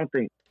nothing, I don't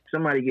think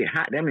somebody get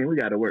hot. That means we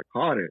got to work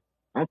harder.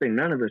 I don't think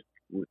none of us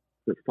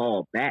could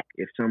fall back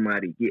if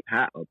somebody get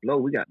hot or blow.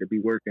 We got to be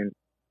working,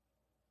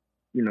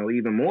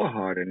 even more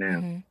harder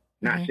now.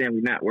 Not saying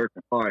we're not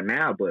working hard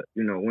now, but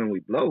when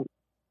we blow,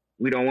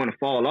 we don't want to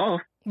fall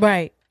off.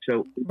 Right.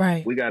 So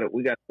Right. we gotta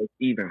work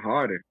even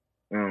harder.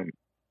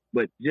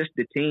 But just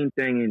the team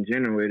thing in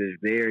general, it is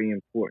very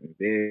important,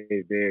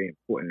 very, very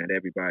important that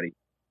everybody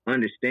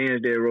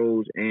understands their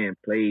roles and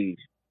plays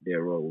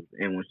their roles.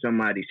 And when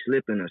somebody's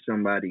slipping or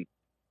somebody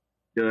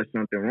does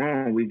something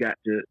wrong, we got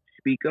to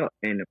speak up.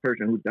 And the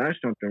person who does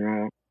something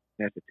wrong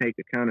has to take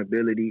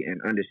accountability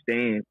and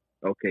understand,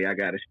 okay, I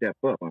got to step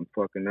up. I'm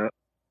fucking up.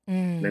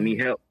 Let me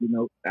help. You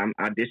know,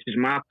 this is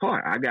my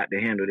part. I got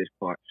to handle this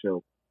part.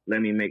 So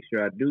let me make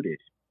sure I do this.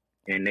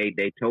 And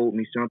they told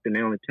me something.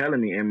 They're only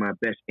telling me in my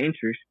best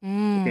interest.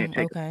 I can't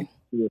take Okay.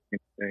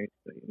 anything.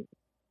 So, you know,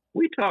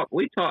 we talk.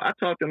 I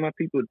talk to my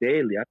people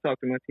daily. I talk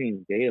to my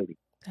team daily.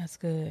 That's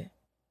good.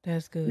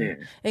 That's good.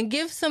 Yeah. And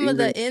give some of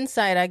the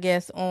insight, I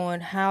guess, on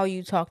how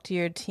you talk to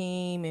your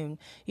team and,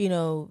 you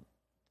know,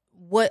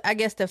 what, I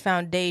guess, the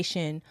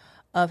foundation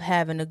of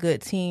having a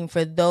good team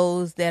for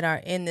those that are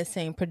in the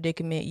same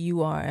predicament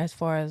you are, as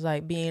far as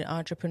like being an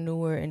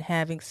entrepreneur and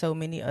having so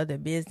many other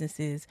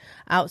businesses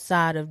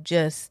outside of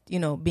just, you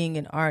know, being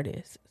an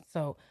artist.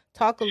 So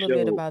talk a little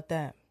bit about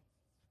that.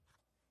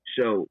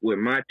 So with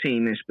my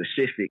team in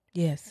specific,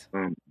 yes,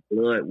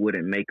 blood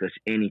wouldn't make us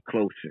any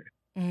closer.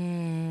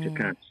 To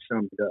kind of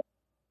sum it up,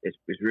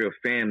 it's real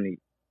family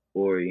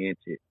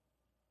oriented.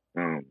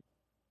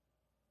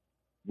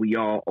 We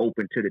all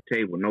open to the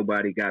table.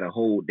 Nobody got to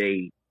hold their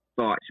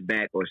thoughts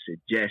back or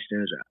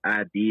suggestions or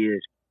ideas.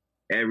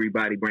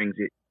 Everybody brings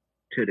it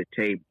to the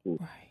table.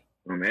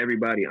 Right.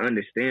 Everybody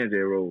understands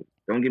their role.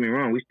 Don't get me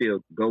wrong, we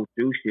still go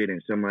through shit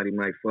and somebody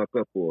might fuck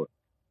up or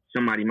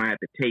somebody might have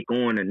to take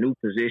on a new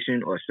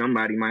position or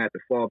somebody might have to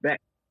fall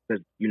back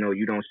because, you know,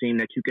 you don't seem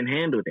that you can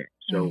handle that.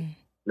 So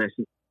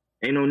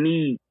ain't no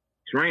need.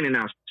 It's raining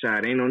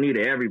outside. Ain't no need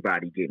of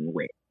everybody getting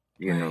wet,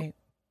 you know.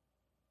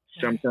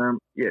 Sometimes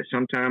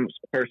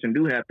a person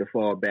do have to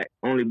fall back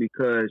only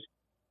because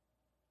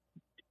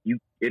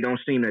it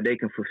don't seem that they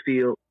can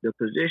fulfill the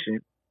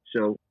position.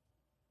 So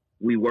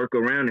we work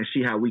around and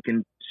see how we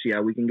can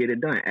get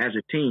it done as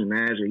a team,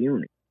 as a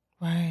unit.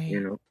 Right. You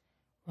know.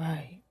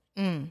 Right.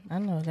 I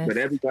know that. But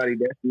everybody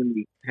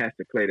definitely has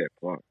to play their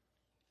part.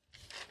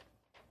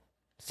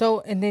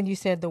 So, and then you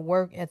said the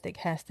work ethic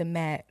has to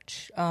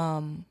match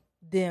them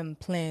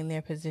playing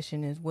their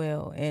position as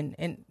well. And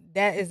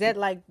that is that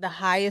like the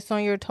highest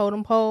on your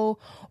totem pole,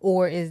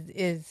 or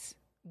is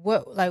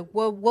what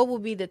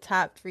would be the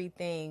top 3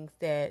 things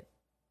that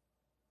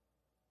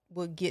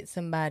would get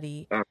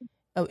somebody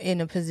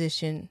in a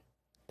position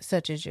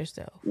such as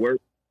yourself?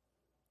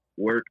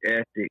 Work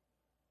ethic.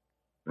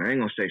 I ain't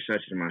gonna say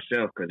such as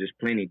myself because there's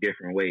plenty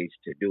different ways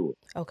to do it.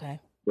 Okay.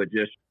 But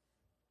just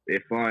as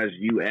far as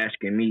you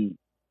asking me,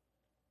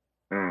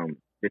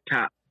 the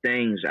top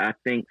things I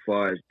think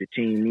far as the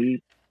team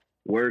needs: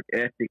 work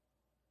ethic,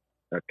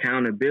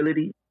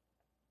 accountability,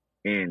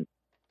 and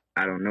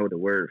I don't know the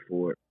word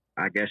for it.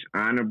 I guess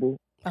honorable.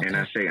 Okay. And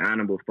I say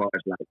honorable far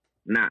as like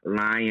not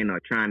lying or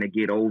trying to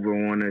get over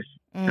on us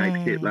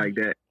type shit like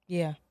that.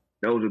 Yeah.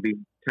 Those would be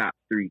top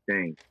 3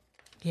 things.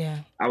 Yeah.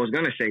 I was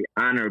gonna say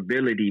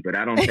honorability, but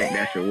I don't think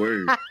that's a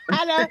word.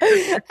 I know.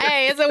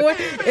 Hey, it's a word.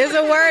 It's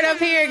a word up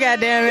here.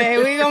 Goddamn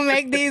it, we gonna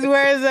make these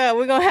words up.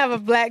 We're gonna have a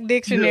black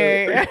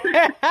dictionary.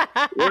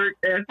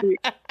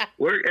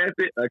 Work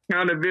ethic,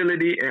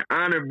 accountability, and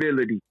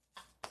honorability.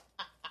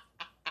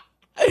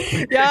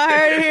 Y'all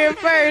heard it here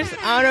first.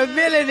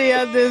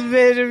 Honorability of this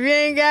bitch. If you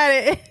ain't got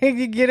it,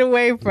 you get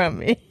away from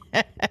me.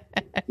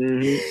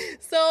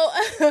 So,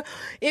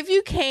 if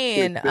you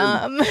can,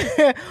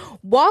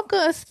 walk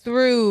us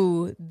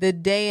through the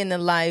day in the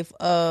life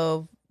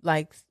of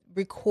like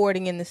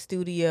recording in the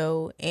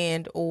studio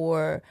and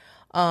or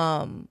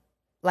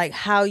like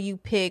how you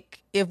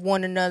pick if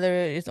one another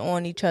is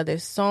on each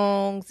other's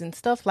songs and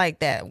stuff like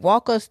that.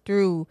 Walk us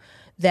through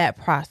that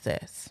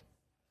process.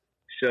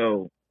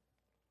 So,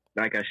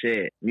 like I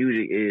said,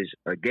 music is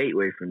a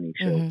gateway for me.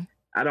 So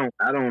I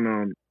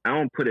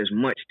don't put as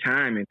much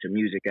time into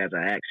music as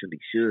I actually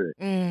should.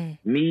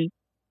 Me,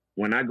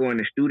 when I go in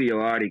the studio,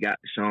 I already got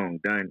the song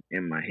done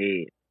in my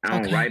head. I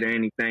don't write or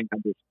anything. I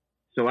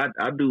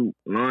do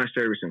lawn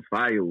service and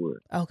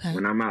firewood. Okay.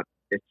 When I'm out,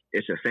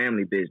 it's a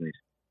family business.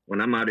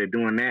 When I'm out there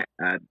doing that,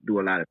 I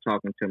do a lot of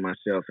talking to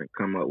myself and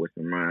come up with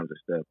some rhymes and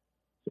stuff.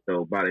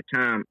 So by the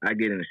time I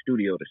get in the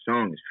studio, the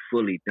song is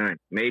fully done.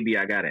 Maybe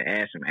I got to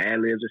add some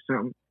ad-libs or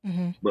something.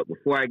 But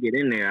before I get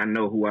in there, I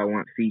know who I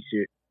want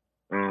featured.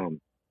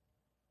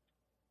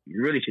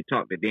 You really should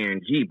talk to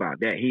Darren G about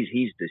that.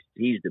 He's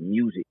the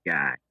music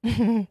guy.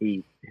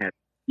 He has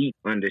a deep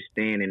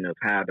understanding of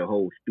how the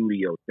whole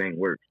studio thing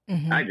works.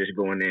 I just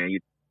go in there and you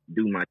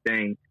do my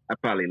thing. I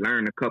probably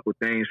learned a couple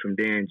things from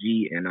Darren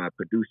G and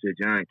producer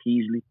John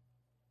Keasley.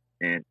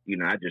 And, you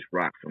know, I just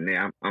rock from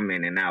there. I'm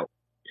in and out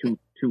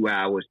 2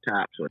 hours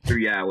tops or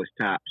 3 hours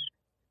tops.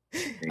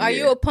 And Are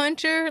you a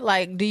puncher?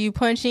 Like, do you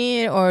punch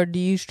in or do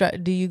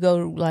you go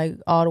like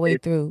all the way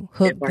through?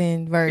 Hook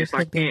then verse.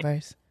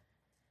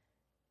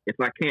 If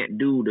I can't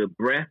do the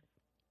breath,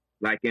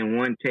 like in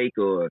one take,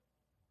 or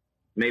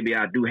maybe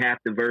I do half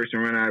the verse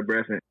and run out of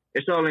breath, and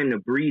it's all in the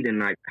breathing,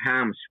 like how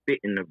I'm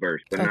spitting the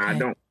verse. But no, I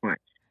don't punch.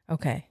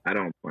 Okay. I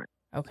don't punch.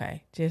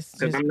 Okay. Just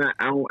Because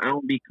I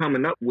don't be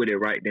coming up with it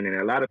right then and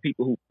there. A lot of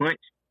people who punch,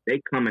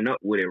 they coming up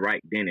with it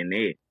right then and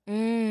there.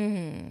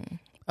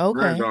 Okay.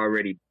 Mine's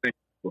already done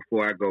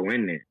before I go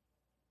in there.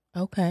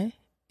 Okay.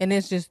 And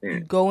it's just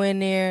you go in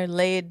there,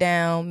 lay it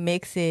down,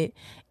 mix it.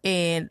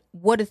 And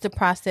what is the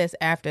process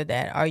after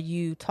that? Are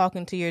you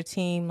talking to your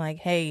team like,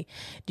 hey,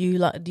 do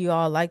you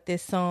all like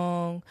this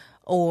song?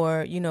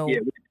 Or, you know. Yeah,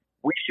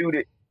 we shoot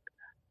it.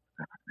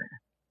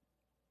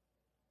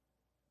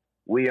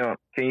 We can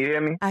you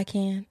hear me? I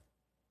can.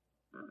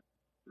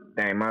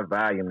 Dang, my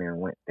volume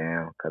went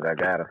down because I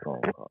got a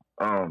phone call.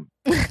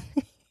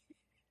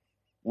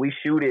 We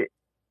shoot it.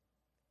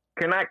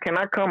 Can I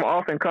come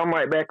off and come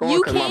right back on?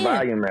 Because my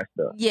volume messed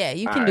up. Yeah,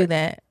 you can do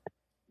that.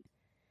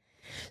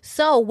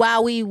 So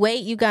while we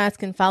wait, you guys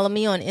can follow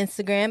me on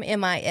Instagram,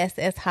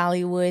 MISS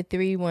Hollywood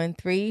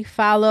 313.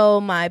 Follow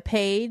my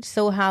page,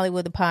 So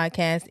Hollywood the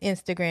Podcast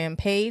Instagram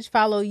page.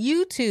 Follow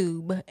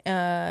YouTube.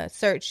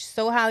 Search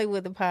So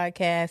Hollywood the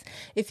Podcast.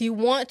 If you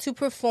want to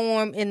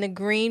perform in the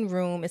green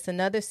room, it's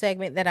another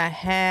segment that I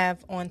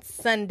have on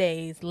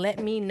Sundays. Let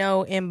me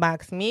know.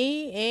 Inbox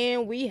me,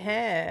 and we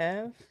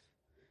have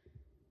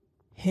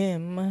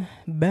him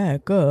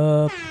back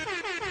up.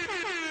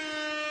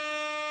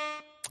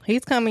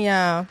 He's coming,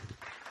 y'all.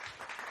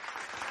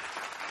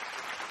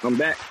 I'm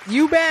back.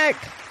 You back.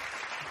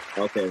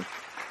 Okay.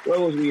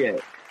 Where was we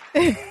at?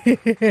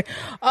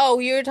 Oh,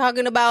 you're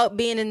talking about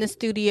being in the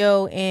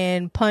studio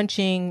and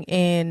punching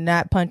and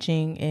not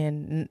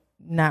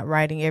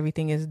writing.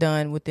 Everything is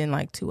done within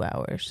like 2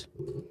 hours.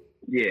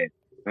 Yeah.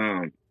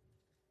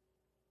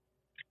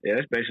 Yeah,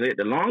 that's basically it.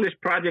 The longest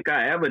project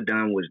I ever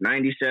done was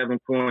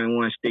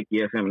 97.1 Sticky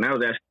FM. And that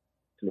was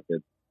actually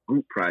a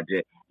group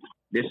project.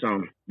 This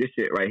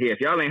shit right here.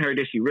 If y'all ain't heard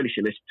this, you really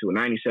should listen to it.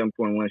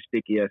 97.1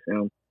 Sticky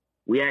FM.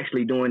 We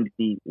actually doing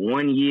the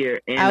 1 year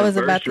anniversary. I was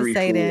about to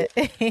say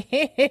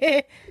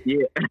that.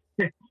 Yeah.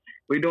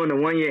 We're doing the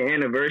 1 year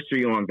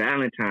anniversary on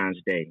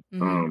Valentine's Day.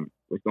 Mm-hmm.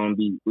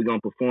 We're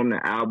gonna perform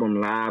the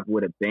album live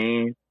with a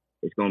band.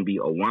 It's gonna be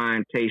a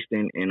wine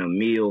tasting and a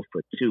meal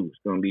for two. It's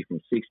gonna be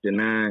from 6 to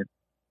 9,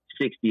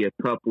 60 a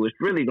couple. It's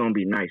really gonna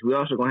be nice. We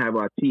also gonna have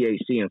our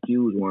THC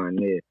infused wine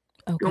there. Okay.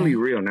 It's gonna be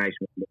real nice.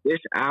 This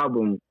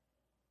album,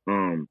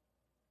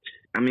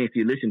 I mean, if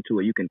you listen to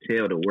it, you can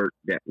tell the work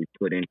that we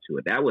put into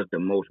it. That was the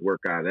most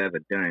work I've ever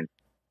done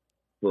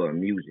for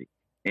music.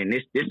 And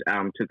this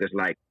album took us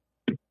like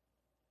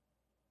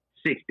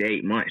 6 to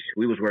 8 months.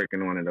 We was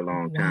working on it a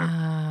long time.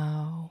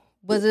 Wow.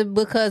 Was it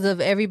because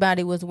of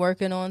everybody was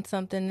working on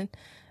something?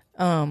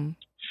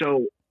 So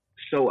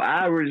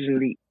I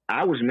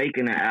was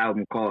making an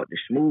album called The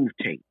Smooth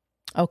Tape.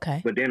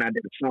 Okay. But then I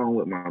did a song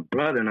with my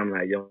brother, and I'm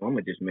like, yo, I'm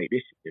gonna just make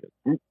this shit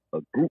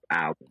a group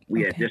album.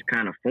 We had just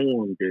kind of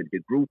formed the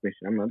group, and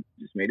I'm gonna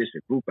just make this a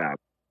group album.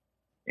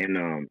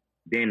 And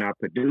then our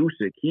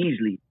producer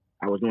Keasley,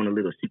 I was doing a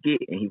little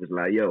skit, and he was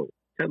like, yo,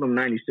 tell them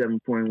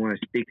 97.1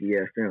 Sticky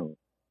FM.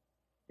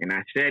 And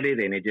I said it,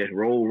 and it just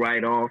rolled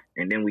right off.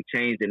 And then we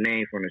changed the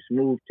name from The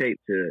Smooth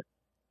Tape to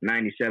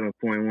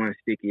 97.1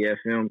 Sticky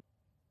FM,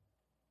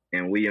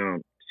 and we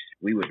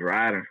was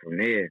riding from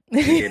there.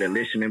 We did a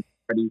listening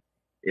party.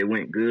 It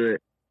went good.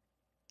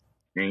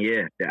 And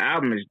yeah, the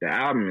album is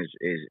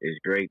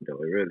great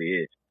though. It really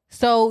is.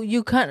 So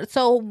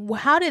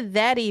how did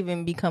that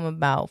even become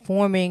about,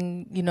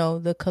 forming,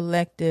 the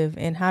collective,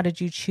 and how did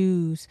you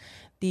choose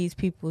these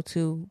people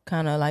to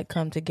kind of like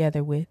come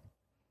together with?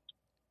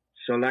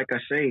 So like I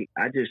say,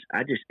 I just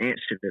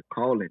answered the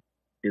calling.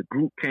 The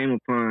group came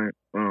upon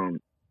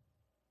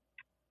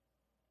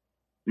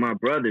my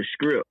brother's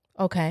script.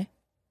 Okay.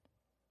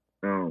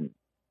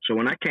 So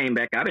when I came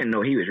back, I didn't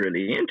know he was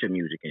really into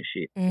music and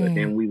shit. But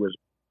then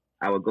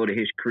I would go to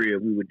his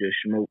crib. We would just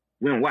smoke.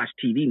 We don't watch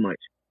TV much,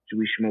 so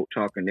we smoke,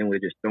 talk, and then we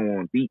just throw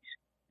on beats.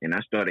 And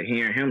I started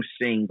hearing him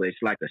sing, but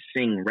it's like a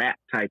sing rap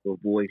type of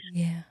voice.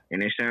 Yeah.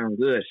 And it sounds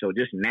good. So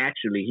just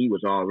naturally, he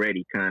was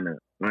already kind of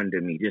under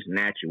me, just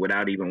natural,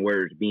 without even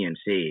words being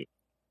said.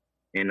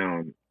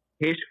 And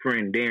his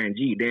friend Darren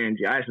G,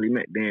 I actually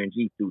met Darren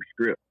G through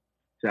script.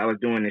 So I was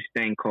doing this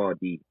thing called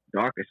the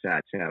Darker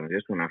Side Challenge.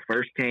 That's when I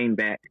first came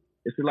back.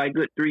 This was like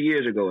good 3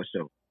 years ago or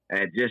so. I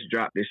had just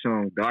dropped this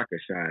song,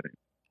 Darker Side.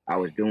 I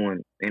was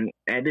doing, and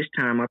at this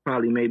time, I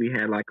probably maybe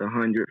had like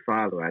 100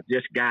 followers. I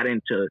just got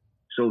into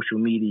social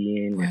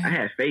media, and I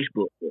had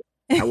Facebook, but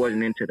I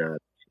wasn't into the other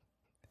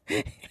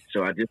shit.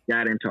 So I just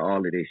got into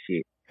all of this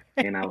shit.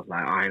 And I was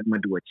like, all right, I'm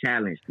going to do a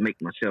challenge to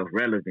make myself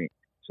relevant.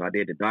 So I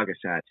did the Darker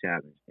Side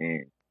Challenge.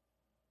 And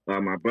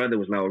my brother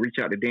was like, oh, reach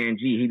out to Dan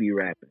G. He be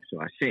rapping. So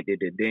I sent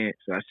it to Dan.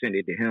 So I sent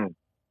it to him.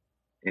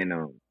 And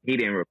he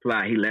didn't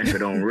reply. He left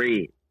it on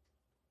red.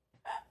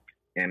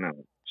 And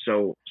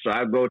so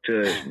I go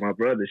to my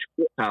brother's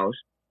house,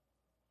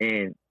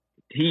 and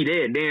he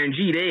there, Darren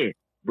G there,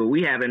 but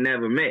we haven't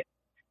never met.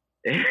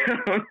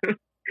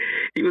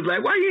 He was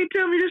like, why you ain't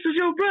tell me this was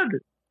your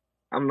brother?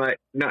 I'm like,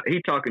 no,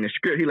 he talking the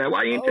script. He like,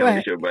 why you ain't tell me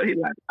this your brother? He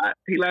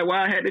like,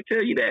 why I had to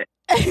tell you that?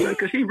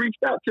 Because he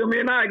reached out to me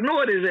and I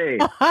ignored his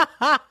ass.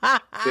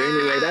 So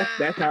anyway,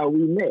 that's how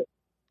we met.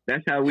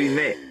 That's how we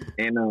met.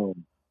 And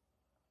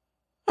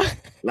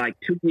like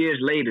 2 years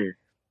later,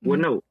 well,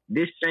 no,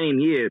 this same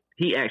year,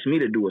 he asked me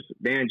to do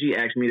Darren G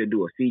asked me to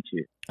do a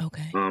feature.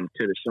 Okay. To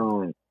the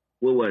song,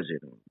 what was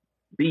it?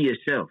 Be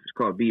Yourself. It's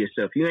called Be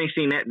Yourself. If you ain't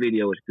seen that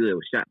video, it's good. It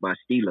was shot by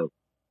Stilo.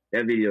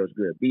 That video is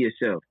good. Be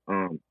Yourself.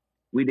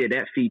 We did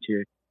that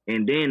feature,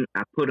 and then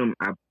I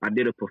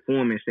did a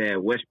performance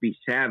at West Beach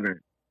Tavern,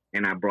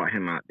 and I brought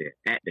him out there.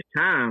 At the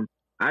time,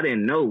 I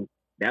didn't know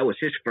that was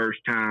his first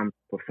time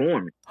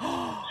performing.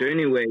 So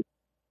anyway,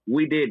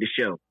 we did the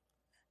show,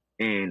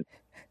 and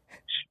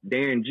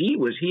Darren G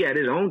he had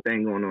his own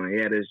thing going on. He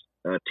had his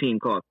team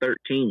called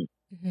 13.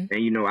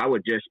 And, I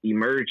was just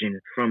emerging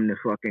from the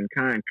fucking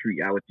concrete.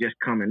 I was just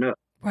coming up,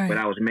 but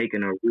I was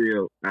making a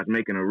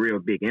real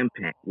big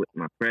impact with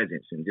my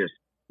presence and just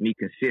me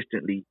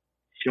consistently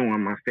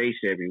showing my face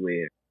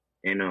everywhere.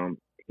 And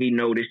he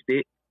noticed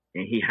it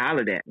and he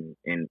hollered at me.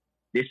 And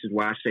this is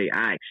why I say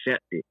I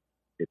accepted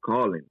the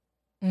calling.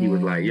 He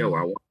was like, yo,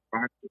 I want to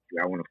rock with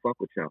you. I want to fuck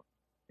with y'all.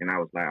 And I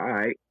was like, all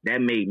right. That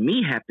made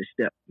me have to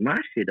step my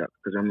shit up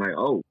because I'm like,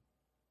 oh,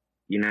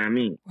 you know what I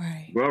mean?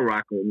 Right. Bro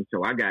rock with me,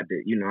 so I got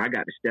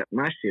to step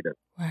my shit up.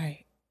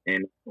 Right.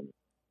 And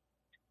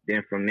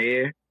then from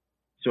there,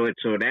 so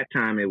that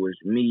time it was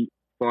me.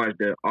 As far as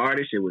the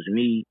artist, it was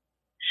me,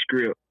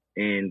 Script,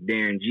 and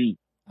Darren G.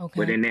 Okay.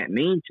 But in that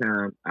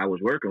meantime, I was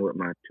working with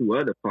my two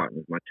other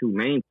partners, my two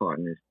main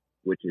partners,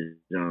 which is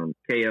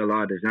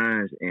KLR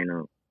Designs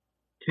and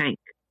Tank.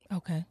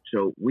 Okay.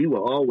 So we were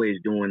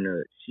always doing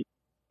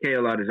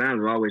KLR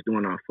Designs was always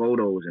doing our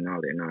photos and all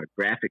that, and our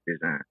graphic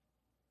design.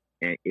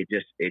 And we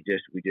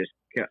just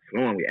kept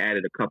flowing. We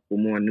added a couple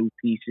more new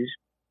pieces,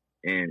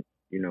 and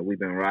we've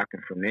been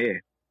rocking from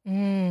there.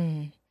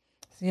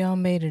 So y'all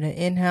made it an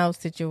in-house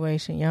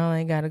situation. Y'all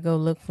ain't got to go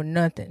look for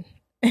nothing.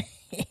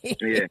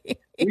 Yeah,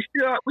 we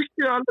still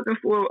are looking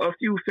for a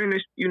few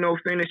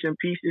finishing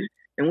pieces,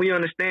 and we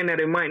understand that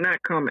it might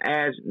not come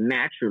as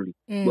naturally,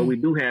 but we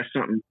do have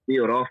something to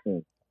build off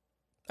on.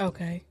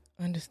 Okay.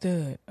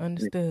 Understood.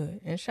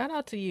 And shout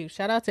out to you.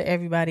 Shout out to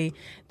everybody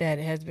that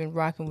has been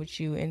rocking with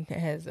you and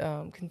has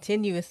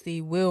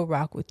continuously will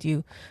rock with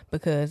you,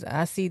 because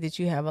I see that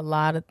you have a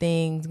lot of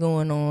things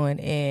going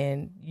on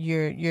and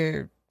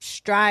you're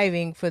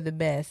striving for the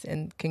best,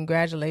 and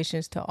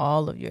congratulations to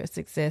all of your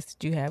success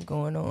that you have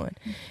going on.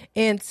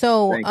 And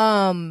so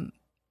how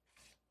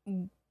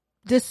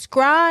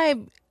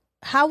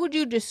would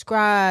you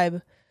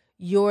describe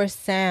your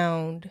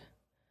sound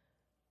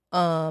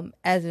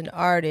as an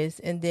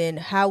artist, and then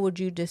how would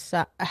you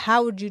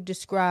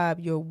describe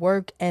your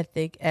work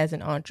ethic as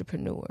an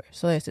entrepreneur?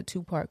 So that's a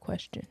 2-part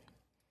question.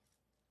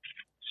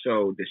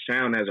 So the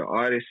sound as an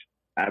artist,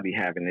 I'll be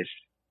having this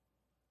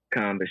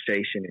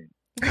conversation and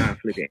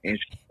conflict and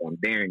interest on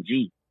Darren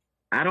G.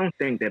 I don't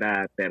think that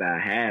I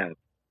have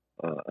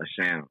a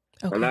sound.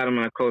 Okay. A lot of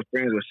my close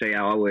friends will say I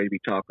always be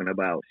talking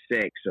about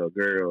sex or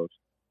girls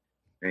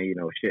and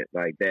shit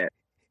like that.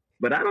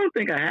 But I don't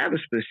think I have a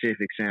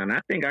specific sound. I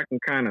think I can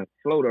kind of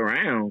float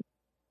around,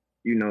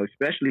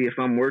 especially if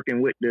I'm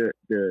working with the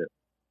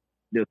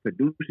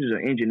producers or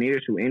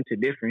engineers who into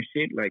different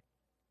shit. Like,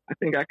 I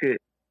think I could,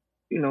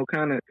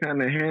 kind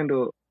of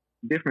handle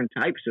different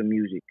types of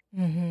music.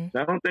 Mm-hmm.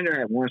 So I don't think I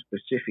have one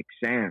specific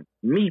sound,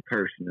 me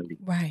personally.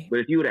 Right. But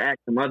if you were to ask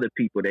some other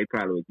people, they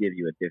probably would give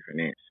you a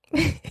different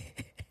answer.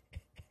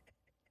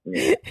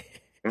 Yeah.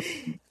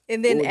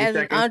 And then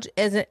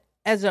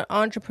as an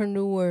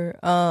entrepreneur,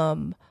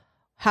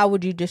 how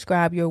would you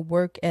describe your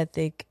work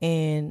ethic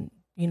and,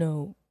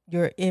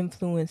 your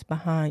influence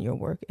behind your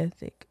work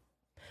ethic?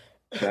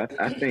 So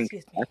I think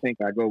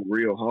I go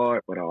real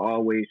hard, but I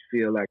always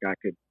feel like I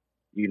could,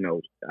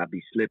 I'll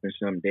be slipping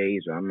some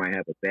days, or I might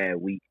have a bad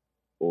week,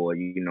 or,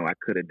 I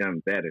could have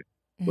done better.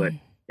 But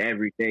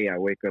every day I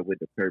wake up with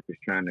the purpose,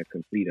 trying to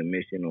complete a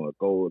mission or a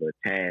goal or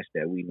a task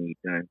that we need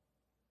done.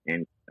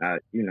 And,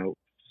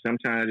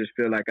 sometimes I just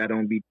feel like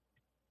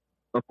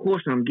of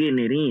course I'm getting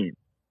it in.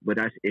 But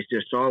it's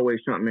just always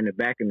something in the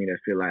back of me that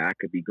feel like I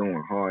could be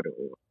going harder,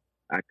 or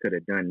I could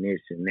have done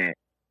this and that.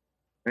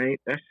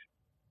 Right?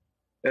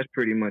 That's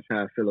pretty much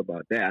how I feel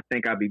about that. I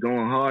think I'll be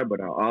going hard,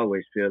 but I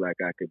always feel like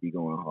I could be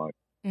going hard.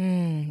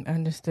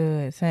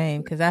 Understood.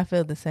 Same, because I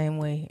feel the same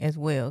way as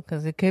well.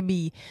 Because it could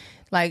be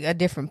like a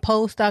different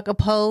post I could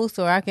post,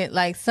 or I could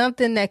like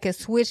something that could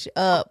switch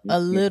up a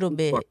little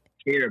bit.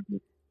 Terrible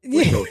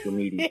with social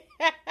media.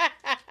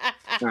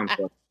 I'm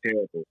fucking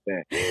terrible with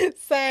that.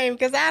 Same,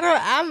 because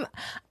I'm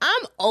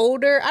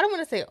older. I don't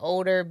want to say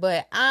older,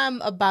 but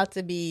I'm about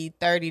to be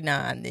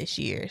 39 this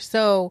year.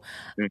 So,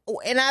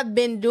 and I've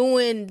been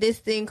doing this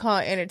thing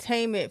called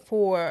entertainment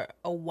for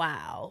a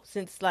while,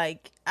 since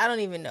like, I don't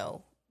even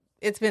know.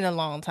 It's been a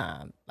long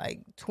time,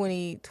 like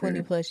 20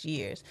 plus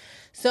years.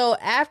 So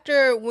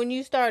when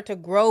you start to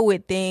grow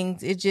with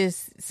things, it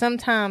just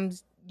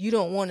sometimes you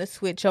don't want to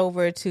switch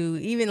over to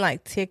even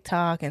like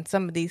TikTok and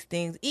some of these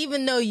things,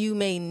 even though you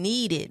may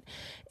need it.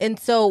 And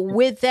so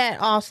with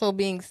that also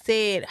being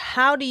said,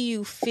 how do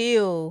you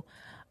feel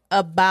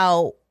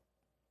about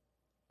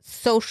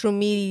social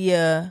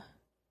media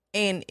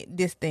and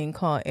this thing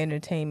called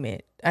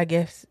entertainment, I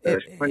guess,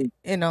 It's funny.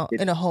 in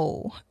a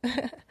whole.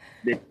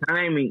 The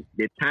timing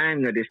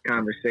of this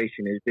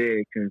conversation is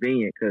very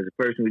convenient because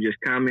the person who just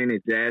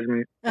commented,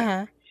 Jasmine,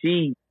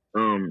 she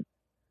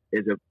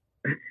is a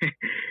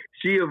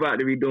she about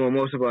to be doing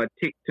most of our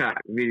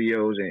TikTok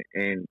videos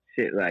and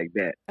shit like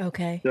that.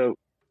 Okay. So,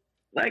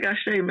 like I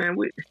say, man,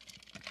 we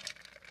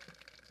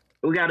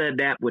gotta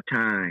adapt with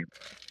time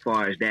as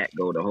far as that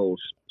go, the whole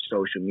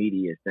social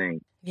media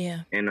thing.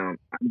 Yeah. And I'm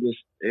just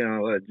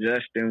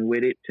adjusting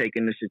with it,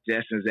 taking the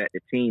suggestions that the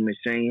team is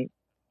saying,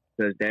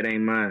 because that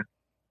ain't my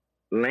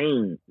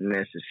lane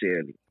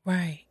necessarily.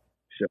 Right.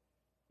 So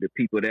the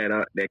people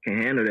that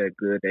can handle that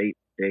good, they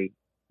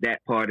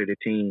that part of the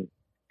team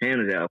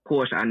handle that. Of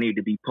course, I need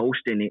to be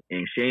posting it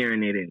and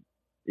sharing it, and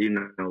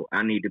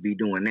I need to be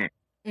doing that.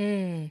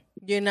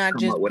 You're not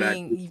just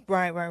being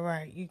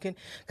right. You can,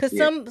 cause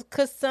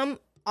some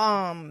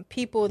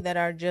people that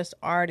are just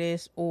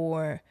artists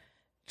or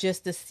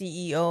just the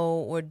CEO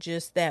or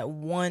just that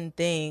one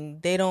thing,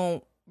 they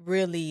don't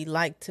really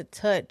like to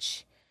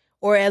touch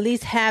or at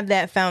least have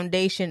that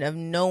foundation of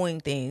knowing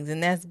things.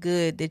 And that's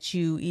good that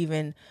you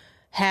even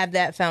have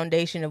that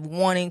foundation of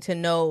wanting to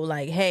know,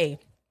 like, hey,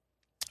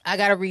 I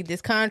got to read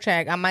this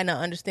contract. I might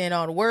not understand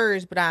all the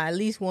words, but I at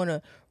least want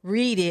to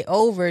read it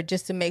over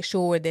just to make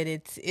sure that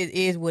it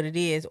is what it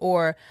is.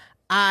 Or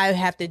I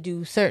have to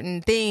do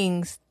certain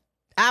things.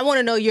 I want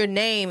to know your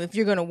name if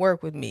you're going to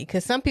work with me.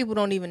 Because some people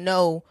don't even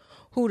know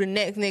who the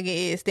next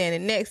nigga is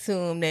standing next to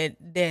him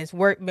that's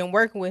been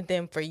working with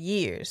them for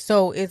years.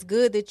 So it's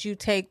good that you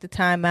take the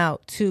time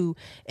out to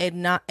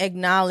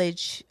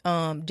acknowledge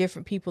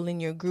different people in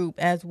your group,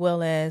 as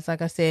well as,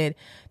 like I said,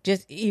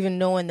 just even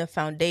knowing the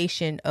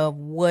foundation of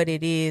what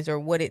it is or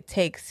what it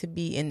takes to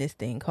be in this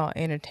thing called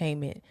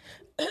entertainment.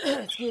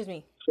 Excuse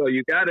me. So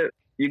you gotta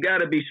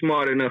be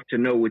smart enough to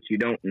know what you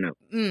don't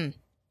know.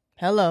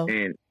 Hello.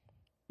 And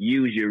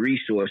use your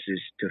resources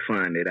to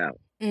find it out.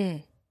 Yeah.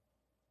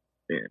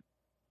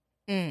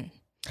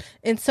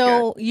 And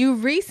so you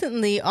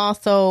recently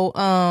also,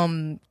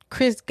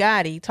 Chris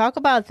Gotti, talk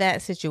about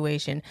that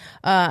situation.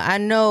 I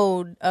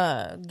know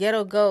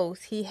Ghetto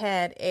Ghost, he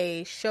had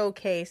a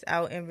showcase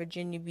out in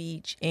Virginia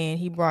Beach, and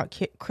he brought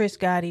Chris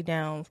Gotti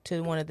down to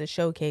one of the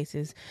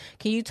showcases.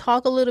 Can you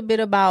talk a little bit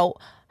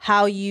about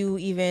how you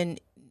even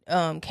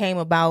came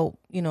about,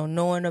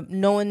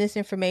 knowing this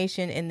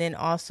information, and then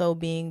also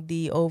being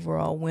the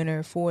overall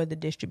winner for the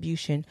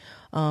distribution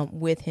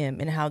with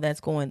him, and how that's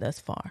going thus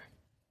far?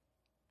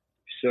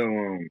 So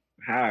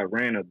how I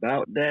ran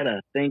about that,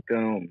 I think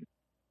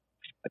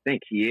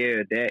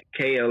Kiera, that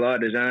KLR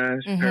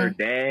Designs, her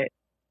dad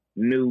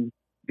knew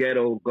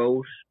Ghetto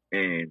Ghost,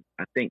 and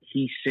I think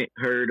he sent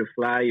her the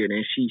flyer,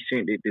 then she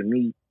sent it to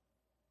me,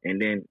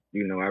 and then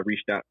I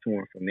reached out to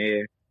him from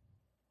there,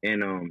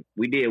 and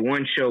we did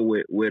one show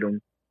with him,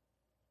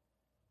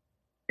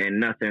 and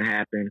nothing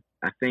happened.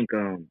 I think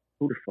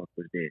who the fuck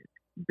was there?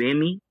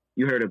 Bimmy.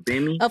 You heard of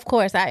Bimmy? Of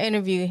course, I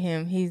interviewed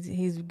him.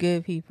 He's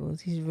good people.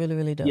 He's really,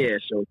 really dope. Yeah,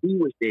 so he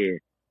was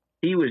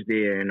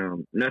there,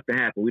 and nothing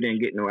happened. We didn't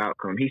get no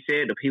outcome. He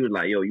said he was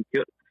like, "Yo, you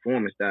killed the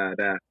performance,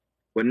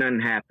 but nothing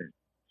happened."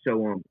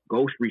 So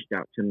Ghost reached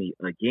out to me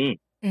again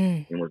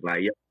and was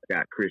like, "Yo, I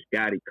got Chris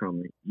Gotti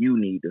coming. You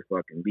need to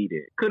fucking be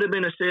there." Could have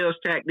been a sales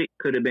tactic.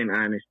 Could have been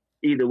honest.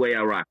 Either way,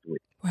 I rocked with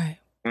it. Right.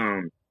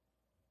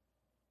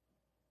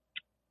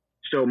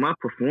 So my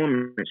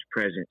performance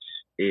presence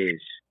is,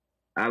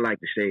 I like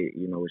to say,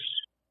 it's,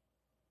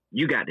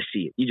 you got to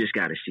see it. You just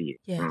got to see it.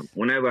 Yes.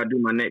 Whenever I do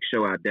my next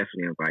show, I'll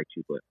definitely invite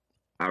you, but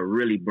I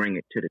really bring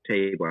it to the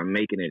table. I'm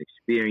making it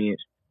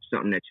experience,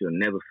 something that you'll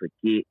never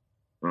forget.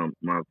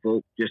 My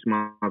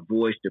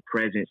voice, the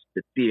presence,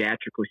 the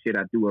theatrical shit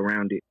I do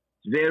around it.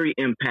 It's very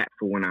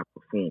impactful when I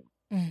perform.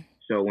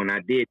 So when I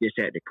did this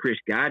at the Chris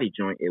Gotti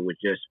joint, it was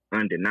just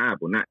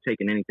undeniable, not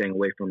taking anything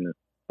away from the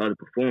other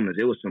performers.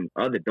 It was some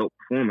other dope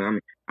performers. I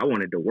mean, I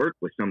wanted to work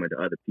with some of the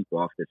other people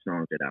off the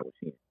songs that I was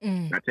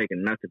hearing. Not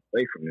taking nothing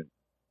away from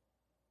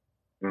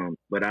them.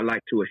 But I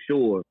like to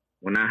assure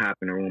when I hop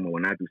in a room or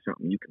when I do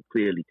something, you can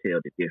clearly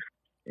tell the difference,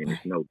 and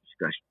there's no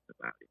discussion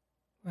about it.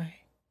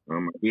 Right.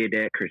 I did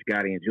that. Chris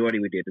Gotti and Jordy,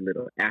 we did a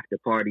little after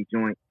party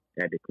joint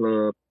at the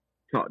club.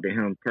 Talked to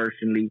him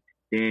personally.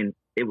 Then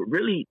it would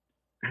really,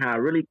 how I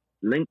really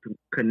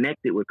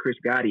connected with Chris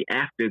Gotti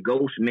after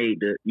Ghost made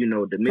the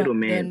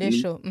middleman. The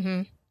initial.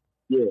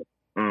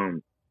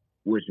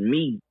 Was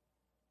me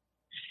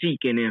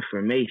seeking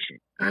information.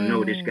 I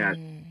know this guy's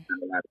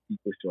a lot of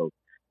people, so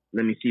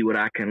let me see what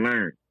I can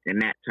learn in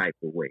that type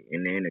of way,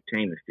 in the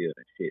entertainment field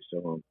and shit.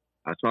 So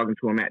I was talking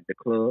to him at the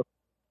club,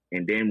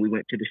 and then we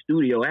went to the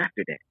studio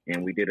after that,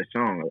 and we did a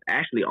song.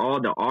 Actually,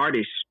 all the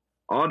artists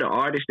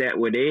that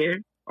were there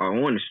are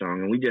on the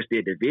song, and we just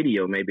did the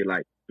video maybe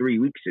like 3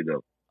 weeks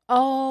ago.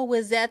 Oh,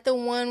 was that the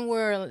one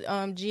where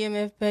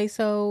GMF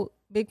Peso,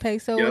 Big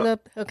Peso was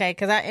up? Okay,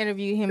 because I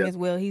interviewed him as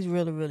well. He's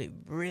really, really,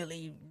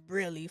 really,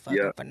 really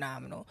fucking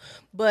phenomenal.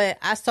 But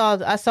I saw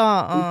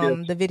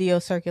the video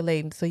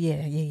circulating. So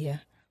yeah.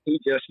 He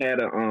just had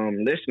a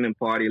listening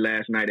party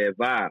last night at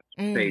Vibes,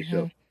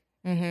 Peso.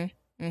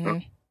 Mm-hmm. Mm-hmm.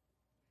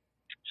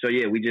 So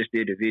yeah, we just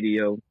did the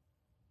video.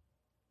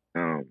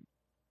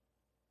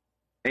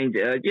 And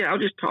I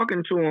was just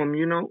talking to him,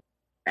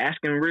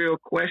 asking real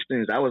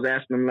questions. I was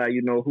asking him like,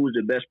 who's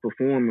the best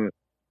performer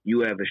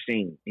you ever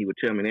seen? He would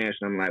tell me the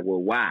answer. I'm like,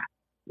 well, why?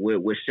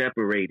 We're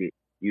separated,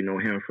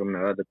 him from the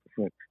other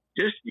performer.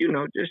 Just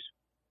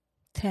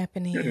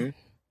Tapping in.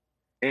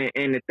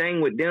 And the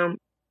thing with them,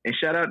 and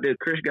shout out to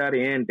Chris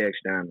Gotti and Dex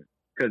Diamond,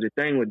 because the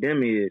thing with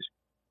them is,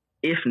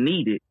 if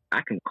needed,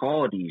 I can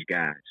call these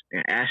guys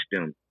and ask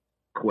them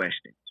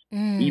questions,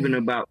 even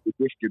about the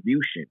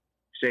distribution.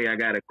 Say I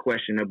got a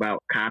question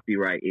about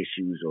copyright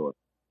issues or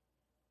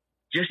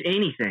just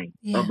anything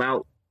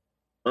about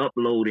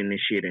uploading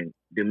this shit and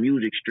the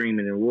music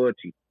streaming and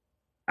royalty.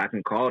 I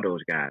can call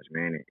those guys,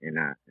 man, and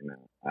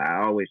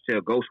I always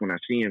tell Ghost when I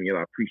see him,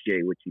 I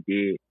appreciate what you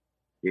did.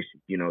 This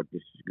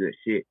is good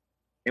shit,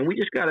 and we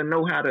just gotta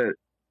know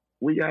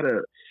we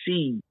gotta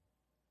see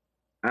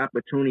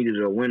opportunities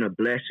or when a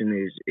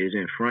blessing is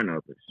in front of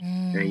us,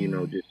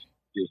 and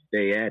just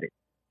stay at it,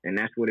 and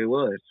that's what it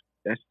was.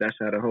 That's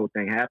how the whole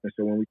thing happened.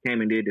 So when we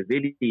came and did the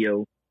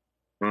video,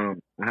 I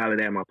hollered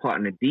at my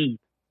partner D.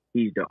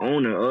 He's the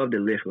owner of the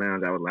Lift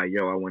Lounge. I was like,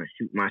 I want to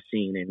shoot my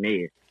scene in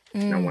there.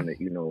 And I want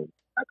to,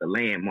 like a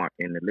landmark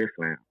in the Lift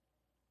Lounge.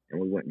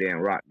 And we went there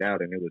and rocked out,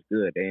 and it was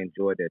good. They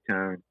enjoyed their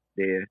time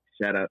there.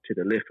 Shout out to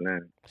the Lift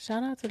Lounge.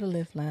 Shout out to the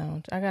Lift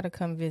Lounge. I gotta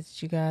come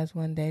visit you guys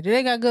one day. Do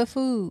they got good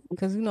food?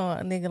 Because a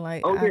nigga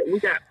like. Oh yeah,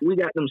 we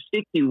got them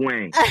sticky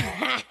wings.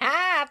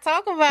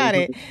 Talk about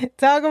it.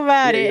 Talk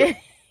about it.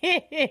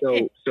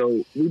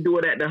 So we do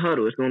it at the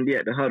Huddle. It's gonna be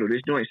at the Huddle.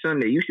 This joint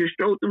Sunday. You should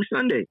stroll through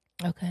Sunday.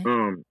 Okay.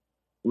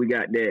 We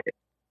got that.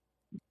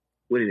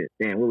 What is it?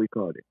 Damn, what we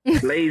called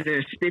it?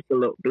 Blazing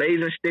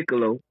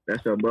Stickalo.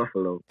 That's our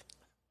buffalo.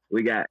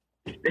 We got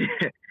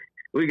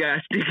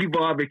sticky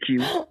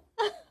barbecue.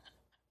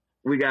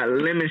 We got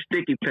lemon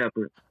sticky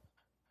pepper,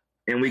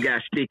 and we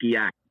got sticky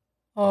eye.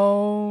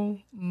 Oh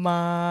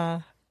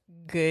my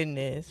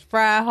goodness!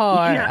 Fry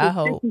hard. I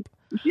hope. You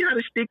see how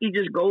the sticky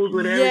just goes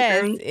with yes,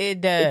 everything? Yes,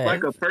 it does. It's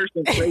like a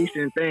person, place,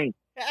 and thing.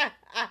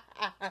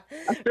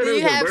 Do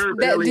you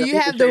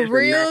have the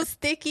real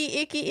sticky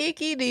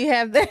icky? Do you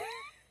have that?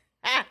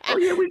 Oh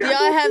yeah, we got.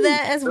 Y'all have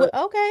that as well.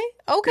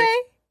 Okay.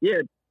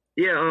 Yeah.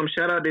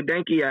 Shout out to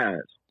Danky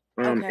Eyes.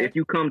 If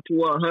you come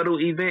to our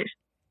Huddle events,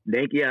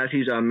 Danky Eyes,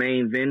 he's our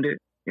main vendor,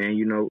 and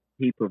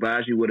he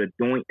provides you with a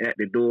joint at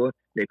the door.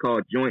 They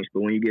call joints,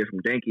 but when you get from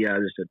Danky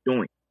Eyes, it's a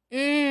joint.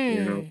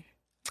 Yeah.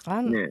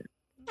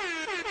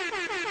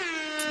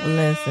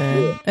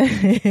 Listen.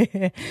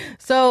 Yeah.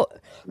 So,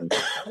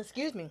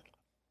 excuse me.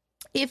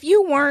 If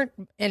you weren't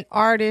an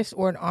artist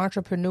or an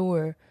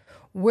entrepreneur,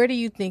 where do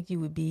you think you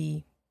would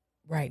be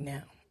right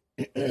now?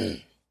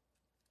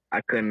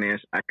 I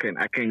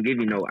couldn't give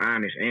you no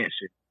honest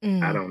answer.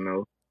 I don't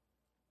know.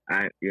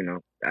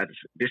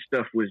 This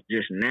stuff was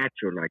just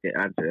natural. Like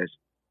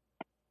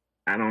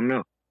I don't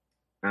know.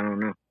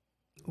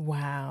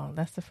 Wow,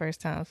 that's the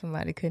first time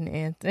somebody couldn't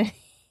answer.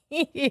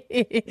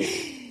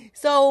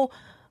 So,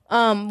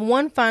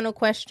 one final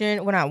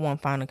question. Well, not one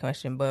final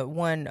question, but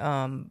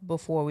one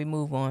before we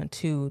move on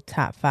to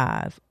top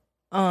 5.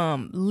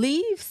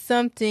 Leave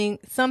something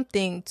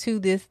to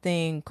this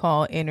thing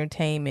called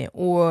entertainment,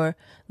 or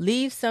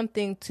leave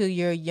something to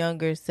your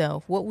younger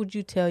self. What would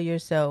you tell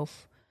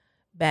yourself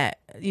back?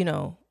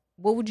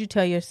 What would you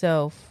tell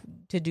yourself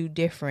to do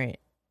different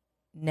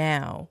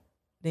now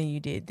than you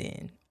did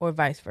then, or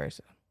vice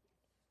versa?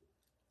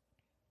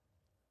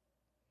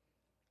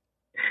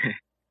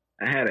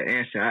 I had an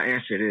answer. I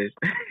answered this.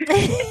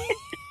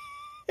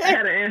 I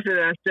had an answer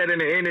that I said in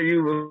the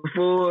interview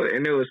before,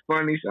 and it was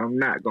funny, so I'm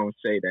not going to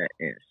say that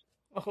answer.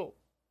 Oh.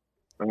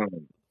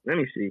 Let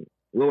me see.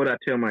 What would I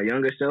tell my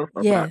younger self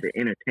about the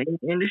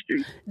entertainment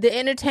industry? The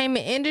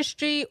entertainment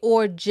industry,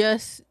 or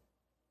just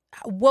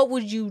what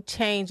would you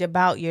change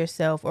about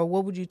yourself, or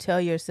what would you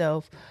tell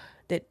yourself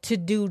that to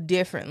do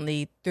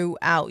differently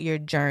throughout your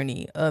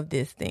journey of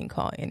this thing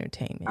called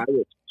entertainment?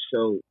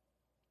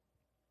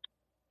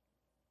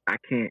 I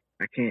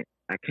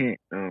can't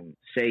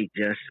say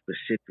just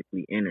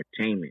specifically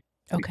entertainment,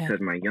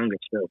 because my younger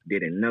self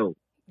didn't know.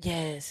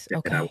 Yes.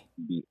 That I would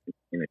be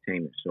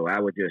entertainment. So I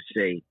would just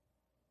say,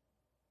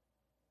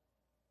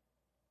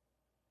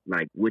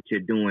 like, what you're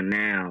doing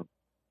now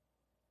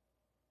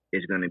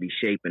is going to be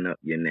shaping up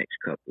your next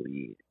couple of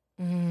years.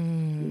 So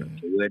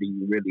where do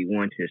you really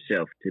want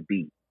yourself to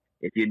be?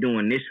 If you're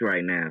doing this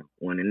right now,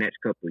 well, in the next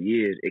couple of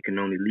years, it can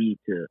only lead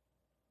to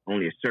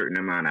only a certain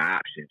amount of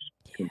options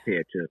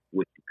compared to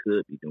what you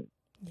could be doing.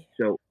 Yeah.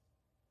 So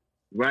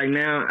right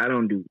now, I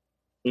don't do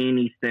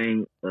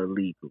anything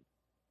illegal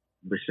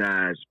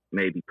besides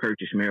maybe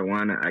purchase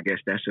marijuana. I guess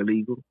that's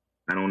illegal.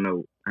 I don't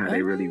know how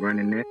they really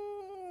running that.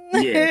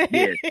 Yeah.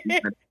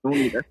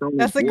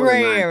 That's a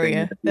gray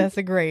area. That's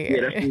a gray area.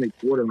 Yeah, that's the only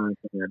borderline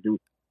thing I do.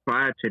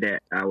 Prior to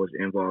that, I was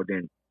involved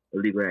in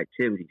illegal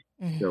activities.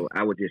 So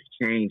I would just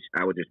change.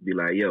 I would just be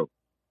like, yo,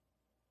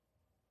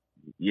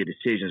 your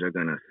decisions are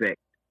going to affect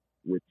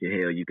what the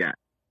hell you got,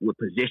 what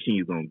position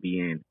you're going to be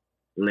in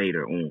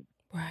later on.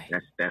 Right.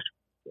 That's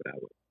what I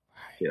would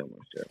tell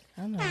myself.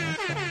 I know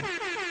that's right.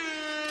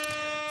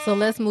 So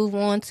let's move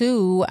on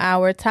to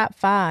our top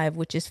 5,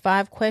 which is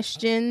 5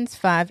 questions,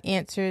 5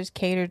 answers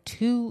catered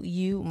to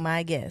you,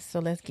 my guest. So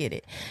let's get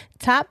it.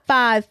 Top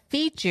 5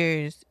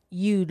 features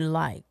you'd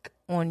like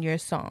on your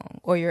song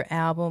or your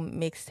album,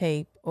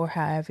 mixtape, or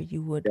however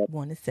you would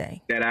want to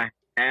say. That I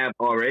have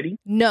already?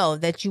 No,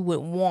 that you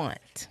would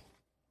want.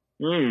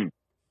 Snow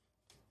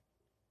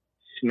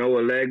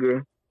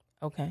Allegra.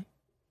 Okay.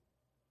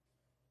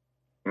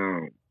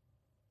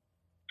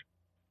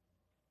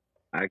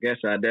 I guess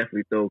I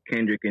definitely throw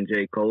Kendrick and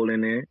J. Cole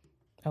in there.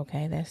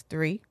 Okay, that's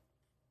 3.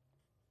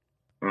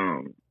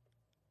 And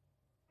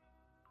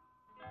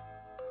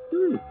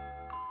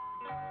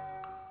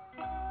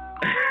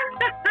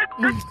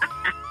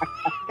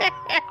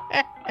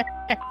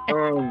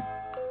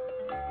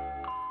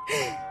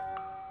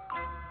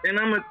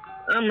I'm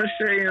gonna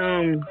say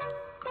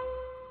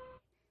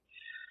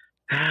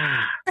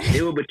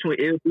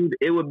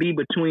it would be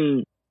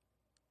between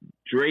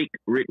Drake,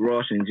 Rick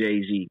Ross, and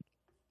Jay-Z.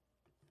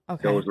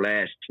 Okay. Those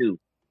last two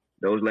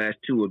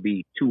would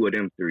be 2 of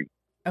them 3.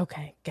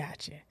 Okay,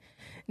 gotcha.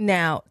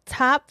 Now,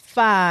 top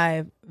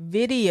 5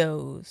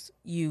 videos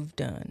you've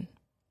done.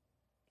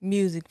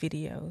 Music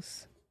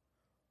videos.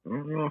 I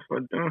don't know if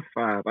I've done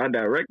 5. I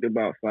directed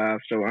about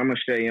 5, so I'm gonna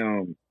say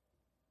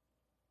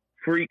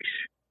Freaks,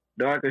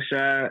 Darker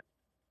Side,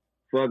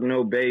 Fuck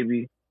No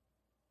Baby.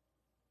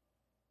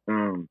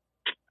 I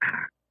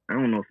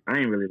don't know if I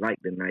ain't really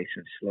like the nice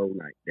and slow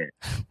like that.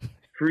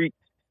 Freaks,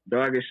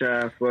 Darker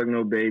Side, Fuck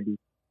No Baby.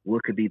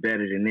 What could be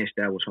better than this?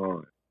 That was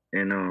hard.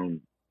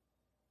 And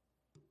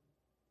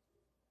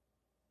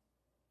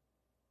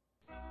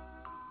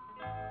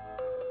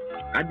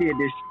I did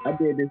this.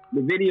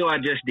 The video I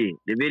just did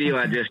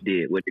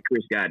with the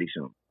Chris Gotti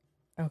song.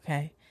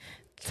 Okay.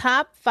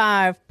 Top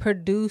 5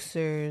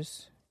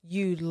 producers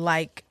you'd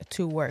like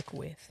to work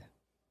with.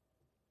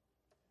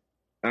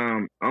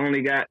 I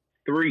only got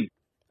 3.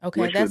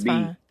 Okay, that's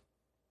fine.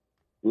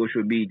 Which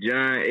would be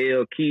John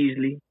L.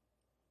 Keasley.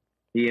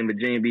 He in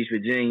Virginia Beach,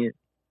 Virginia.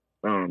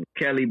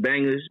 Kelly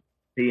Bangers.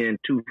 He in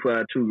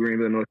 252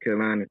 Greenville, North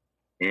Carolina.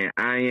 And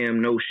I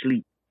Am No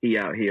Sleep. He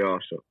out here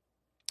also.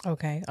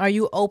 Okay. Are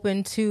you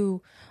open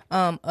to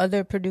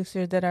other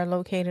producers that are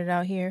located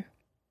out here?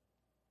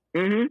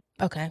 Mm-hmm.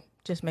 Okay.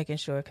 Just making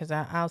sure, because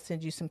I'll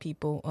send you some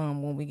people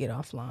when we get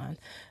offline.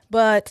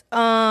 But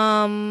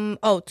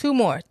 2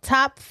 more.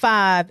 Top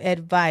 5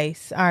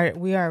 advice. All right,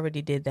 we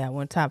already did that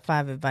one. Top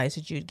 5 advice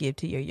that you'd give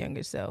to your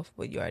younger self,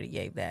 but you already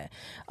gave that.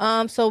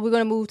 So we're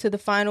gonna move to the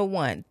final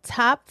one.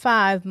 Top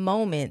 5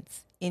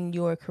 moments in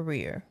your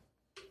career.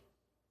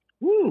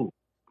 Woo.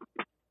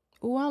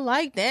 Ooh, I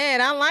like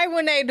that. I like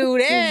when they do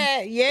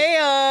that.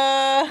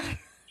 Yeah.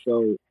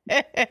 So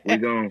we're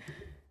going.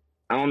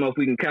 I don't know if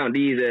we can count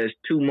these as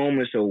 2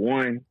 moments or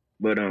 1,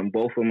 but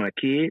both of my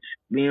kids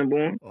being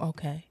born.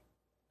 Okay.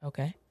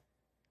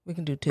 We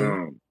can do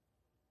 2.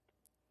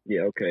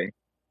 Yeah, okay.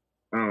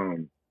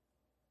 When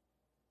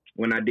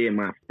I did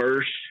my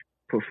first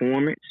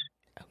performance.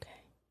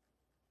 Okay.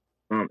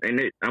 I'm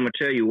gonna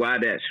tell you why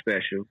that's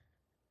special.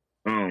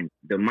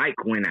 The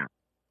mic went out.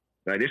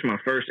 Like, this is my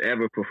first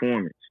ever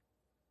performance.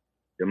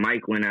 The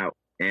mic went out,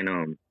 and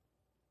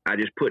I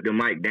just put the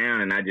mic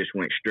down and I just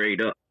went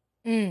straight up.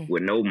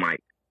 With no mic,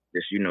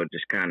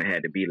 just kind of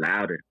had to be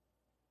louder,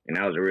 and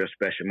that was a real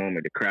special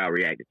moment. The crowd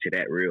reacted to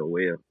that real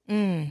well.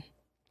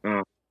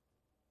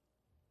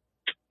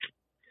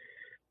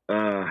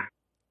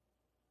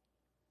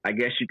 I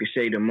guess you could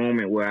say the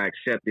moment where I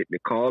accepted the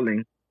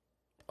calling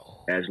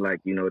as,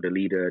 like, the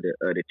leader of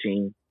the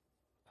team.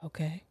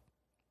 Okay.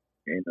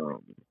 And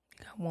got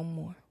 1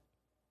 more.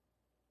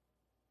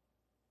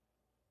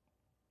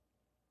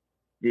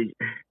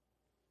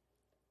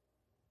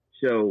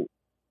 So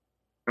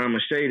I'm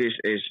gonna say this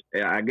is,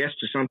 I guess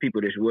to some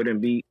people this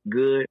wouldn't be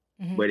good,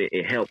 but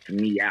it helped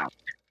me out.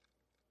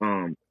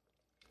 When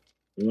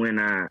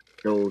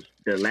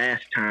the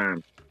last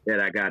time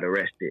that I got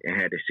arrested and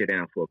had to sit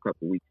down for a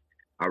couple weeks,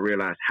 I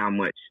realized how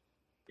much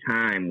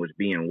time was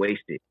being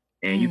wasted,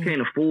 and you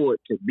can't afford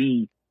to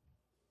be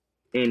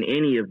in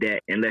any of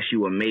that unless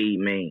you a made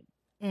man.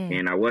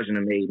 And I wasn't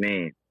a made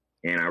man,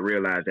 and I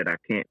realized that I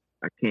can't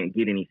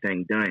get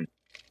anything done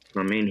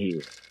from in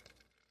here.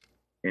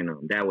 And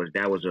that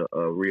was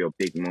a real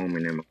big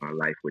moment in my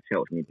life, which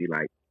helps me be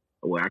like,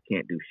 well, I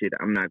can't do shit.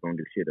 I'm not gonna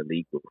do shit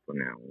illegal from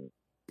now on.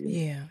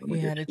 Yeah, you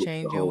had to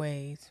change your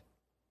ways.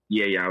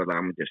 Yeah. I was like,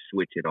 I'm gonna just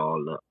switch it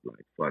all up.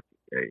 Like, fuck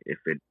it.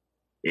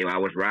 If I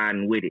was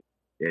riding with it,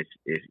 it's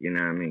you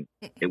know what I mean.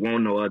 It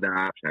won't no other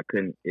option. I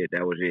couldn't.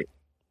 That was it.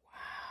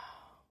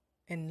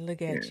 And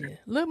look at you.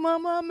 Look,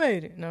 mama, I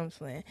made it. No, I'm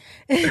playing.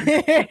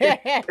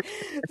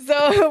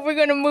 So we're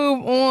going to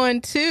move on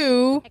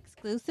to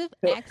exclusive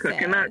access.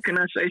 Can I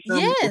say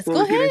something? Yes,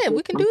 go ahead.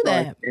 We can do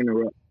that.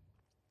 Interrupt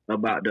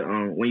about the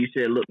when you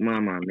said, look,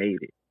 mama, I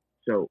made it.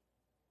 So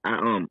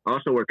I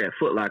also work at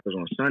Foot Lockers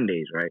on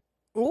Sundays, right?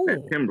 Ooh.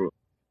 At Pembroke.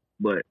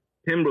 But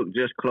Pembroke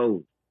just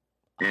closed.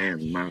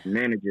 And my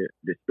manager,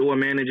 the store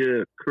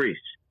manager, Chris,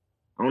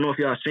 I don't know if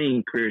y'all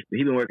seen Chris, but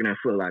he been working at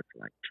Foot Locker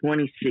for like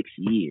 26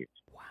 years.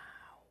 Wow.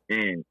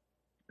 And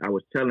I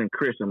was telling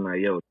Chris, I'm like,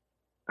 yo,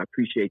 I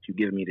appreciate you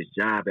giving me this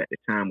job at the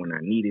time when I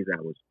needed it.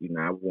 I was,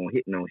 I won't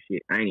hit no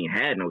shit. I ain't even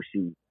had no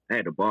shoes. I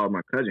had to borrow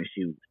my cousin's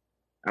shoes.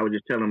 I was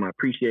just telling them I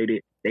appreciate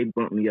it. They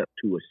bumped me up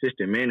to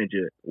assistant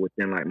manager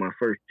within like my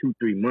first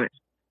 2-3 months.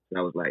 So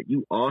I was like,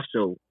 you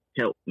also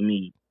helped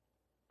me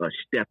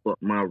step up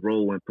my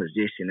role and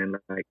position and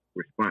like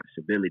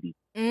responsibility.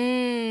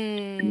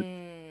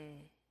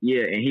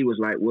 Yeah, and he was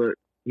like, what?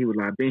 He was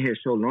like, I've been here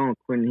so long,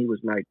 Quentin. He was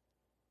like,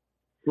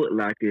 Foot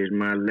Locker is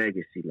my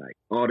legacy. Like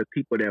all the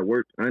people that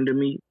worked under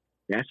me,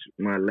 that's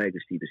my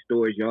legacy. The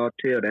stories y'all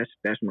tell,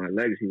 that's my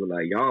legacy. He was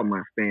like, y'all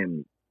my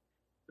family.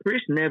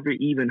 Chris never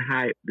even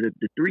hired, the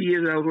 3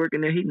 years I was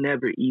working there, he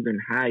never even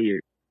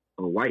hired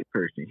a white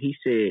person. He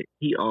said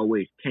he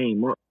always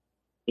came up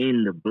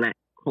in the black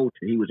culture.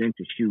 He was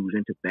into shoes,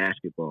 into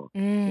basketball.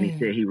 And he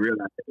said he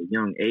realized at a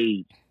young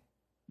age,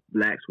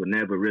 blacks were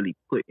never really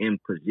put in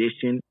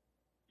position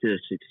to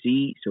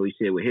succeed. So he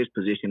said with his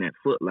position at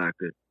Foot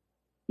Locker,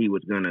 he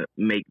was going to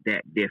make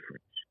that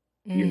difference,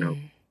 you know.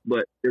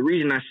 But the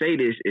reason I say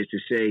this is to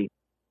say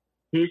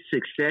his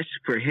success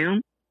for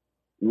him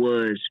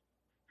was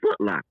Foot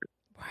Locker.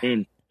 Right.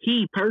 And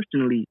he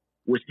personally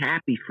was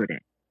happy for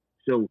that.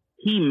 So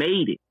he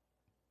made it.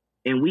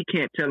 And we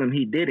can't tell him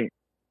he didn't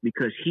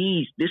because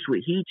this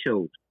what he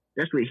chose.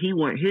 That's what he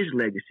want his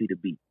legacy to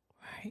be.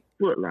 Right.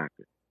 Foot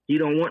Locker. He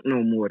don't want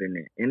no more than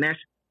that. And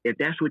if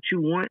that's what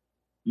you want,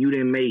 you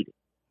done made it.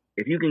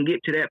 If you can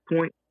get to that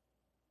point,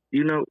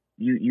 you know,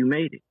 you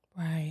made it.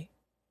 Right.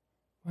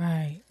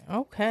 Right.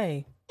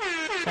 Okay.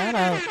 Shout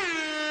out.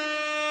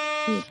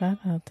 Shout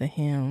out to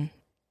him.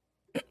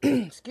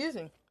 Excuse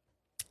me.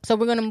 So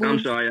we're gonna move. I'm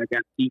sorry, I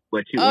got deep,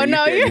 but you. Oh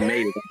no, you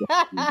made it.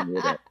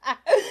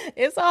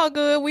 It's all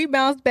good. We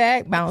bounce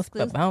back. Bounce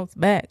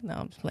back. No,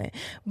 I'm just playing.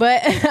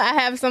 But I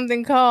have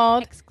something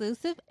called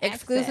exclusive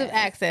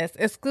access.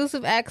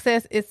 Exclusive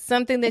access is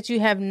something that you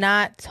have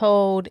not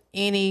told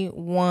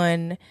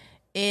anyone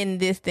in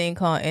this thing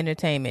called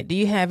entertainment. Do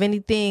you have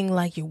anything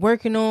like you're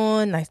working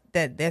on, like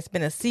that's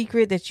been a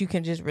secret that you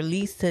can just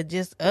release to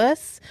just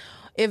us?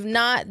 If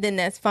not, then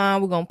that's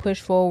fine. We're going to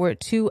push forward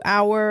to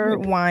our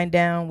wind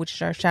down, which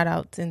is our shout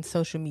outs in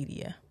social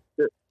media.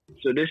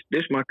 So this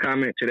my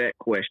comment to that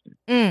question.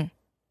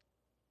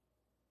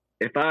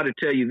 If I had to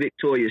tell you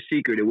Victoria's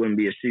secret, it wouldn't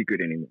be a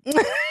secret anymore.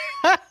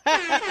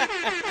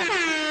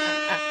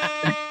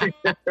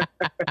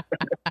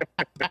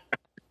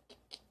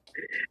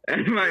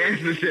 That's my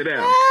answer to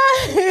that.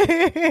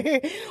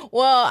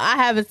 Well, I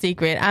have a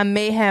secret. I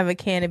may have a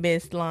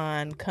cannabis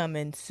line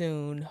coming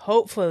soon.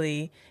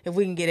 Hopefully, if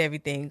we can get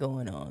everything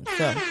going on.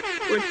 So,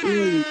 what you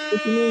mean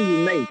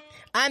you may?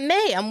 I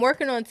may. I'm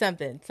working on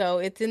something, so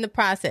it's in the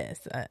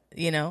process. I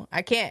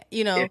can't.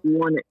 If you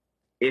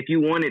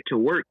want it to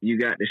work, you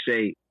got to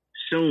say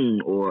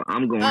soon, or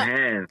I'm gonna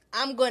have.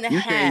 I'm gonna have.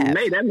 You say you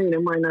may. That means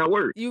it might not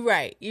work. You're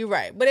right,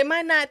 but it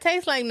might not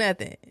taste like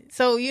nothing.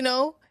 So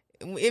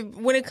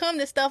when it comes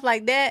to stuff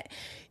like that,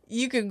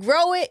 you can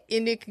grow it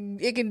and it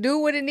can do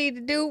what it need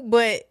to do,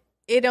 but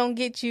it don't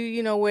get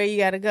you, where you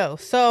got to go.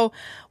 So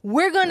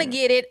we're going to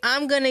get it.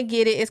 I'm going to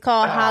get it. It's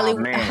called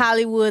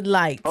Hollywood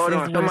Lights. Hold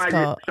on.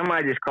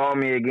 Somebody just called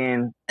me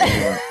again.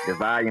 The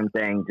volume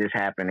thing just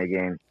happened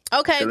again.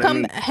 Okay.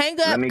 So hang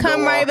up.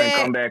 Come right back.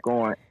 And come back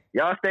on.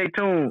 Y'all stay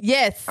tuned.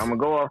 Yes. I'm going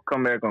to go off,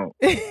 come back on.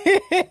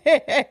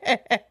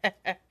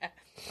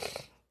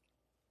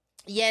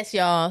 Yes,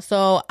 y'all.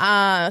 So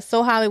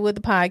Hollywood,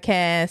 the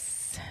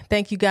podcast.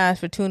 Thank you guys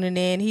for tuning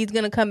in. He's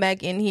going to come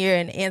back in here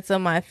and answer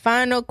my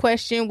final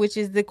question, which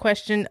is the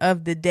question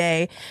of the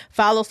day.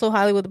 Follow So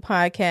Hollywood, the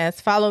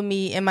podcast. Follow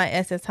me,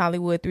 MISS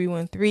Hollywood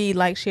 313.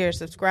 Like, share,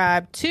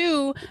 subscribe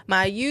to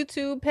my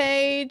YouTube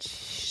page,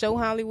 So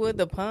Hollywood,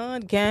 the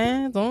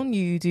podcast on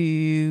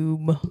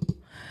YouTube.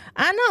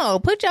 I know.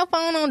 Put your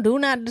phone on Do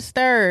Not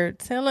Disturb.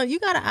 Tell her you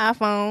got an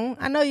iPhone.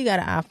 I know you got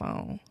an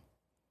iPhone.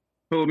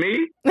 Who,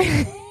 me?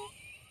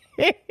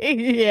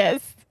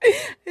 Yes.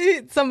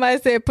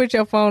 Somebody said put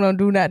your phone on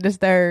Do Not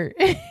Disturb.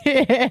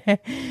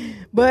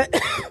 But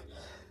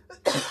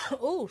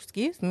oh,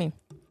 excuse me.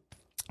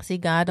 See,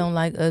 God don't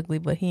like ugly,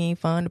 but he ain't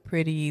fond of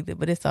pretty either.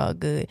 But it's all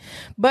good.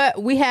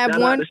 But we have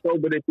Shout out to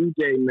Sober the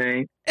DJ,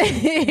 man.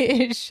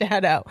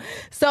 Shout out.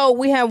 So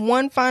we have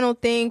one final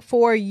thing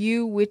for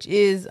you, which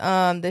is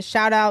the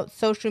shout out,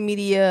 social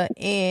media,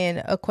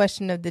 and a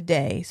question of the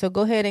day. So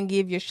go ahead and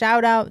give your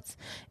shout outs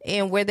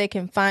and where they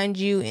can find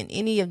you and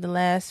any of the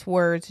last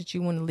words that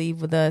you want to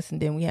leave with us.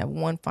 And then we have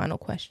one final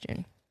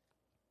question.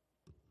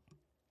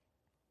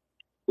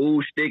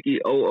 Ooh,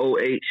 Sticky,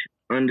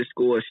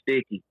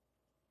 OOH_Sticky.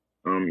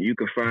 You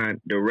can find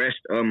the rest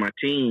of my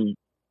team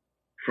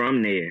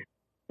from there.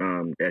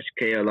 That's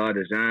KLR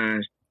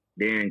Designs,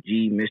 Darren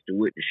G, Mr.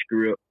 With the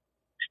Script,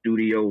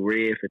 Studio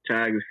Red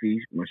Photography,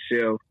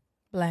 myself.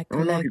 Black I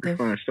don't know if you can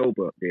find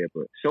Sober up there,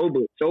 but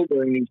Sober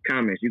in these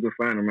comments, you can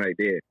find them right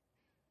there.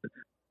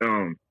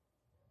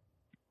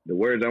 The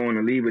words I want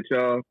to leave with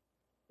y'all.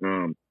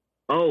 And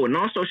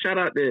also shout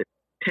out to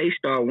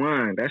Taste Our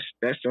Wine. That's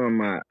on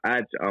my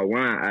our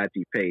wine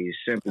IG page.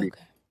 Simply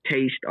Okay.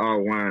 Taste Our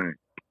Wine.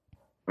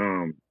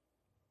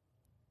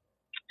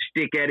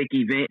 Stick Addict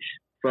Events.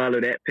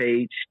 Follow that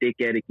page. Stick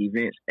Addict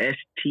Events.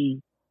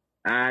 STICKETIC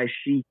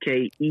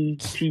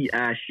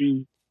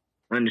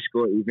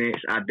 _events.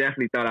 I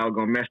definitely thought I was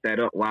gonna mess that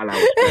up while I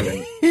was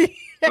spelling it.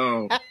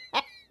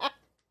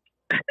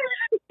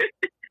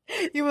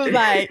 You was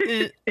like,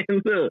 And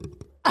look,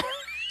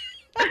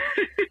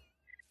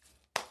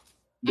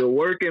 the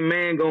working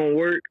man gonna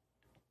work.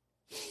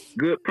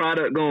 Good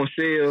product gonna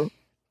sell,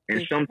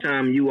 and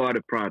sometimes you are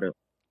the product.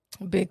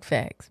 big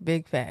facts,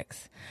 big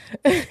facts.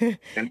 And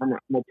I'm gonna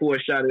pour a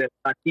shot of that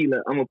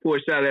Vakila. I'm gonna pour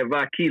a shot of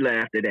that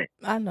Vakila after that.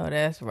 I know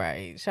that's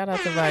right. Shout out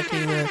to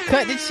Vakila.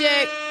 Cut the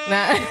check.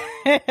 Nah.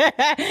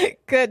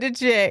 Cut the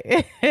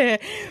check.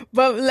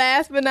 But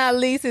last but not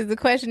least is the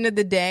question of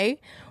the day.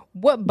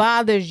 What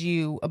bothers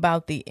you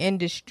about the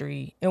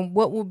industry, and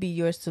what will be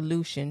your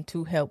solution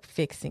to help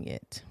fixing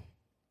it?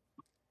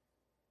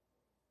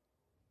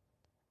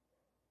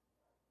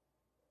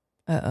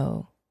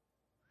 Uh-oh.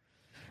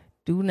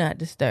 Do not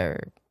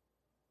disturb.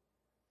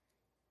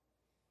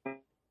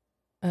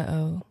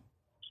 Uh-oh.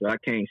 So I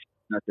can't say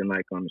nothing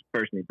like this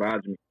personally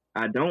bothers me.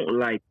 I don't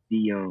like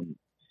the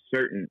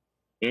certain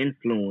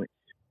influence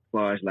as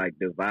far as like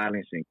the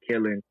violence and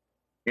killing,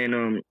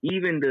 and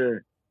even the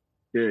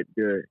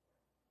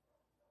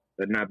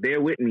but now bear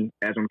with me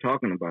as I'm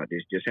talking about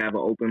this. Just have an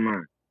open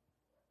mind.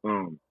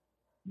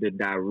 The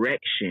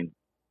direction,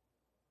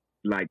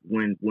 like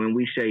when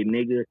we say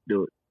nigga,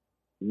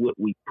 what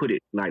we put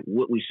it, like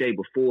what we say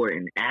before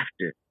and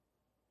after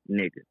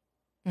nigga.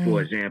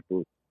 For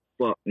example,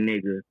 fuck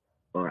nigga,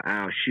 or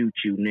I'll shoot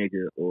you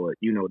nigga, or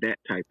you know, that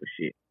type of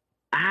shit.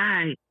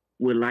 I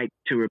would like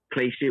to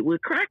replace it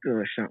with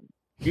cracker or something.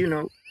 You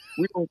know,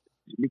 we don't,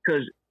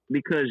 because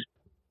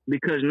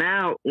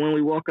now when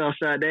we walk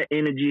outside, that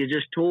energy is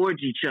just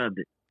towards each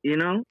other, you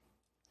know?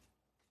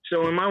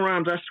 So in my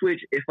rhymes, I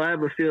switch. If I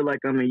ever feel like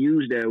I'm gonna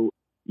use nigga,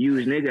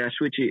 I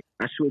switch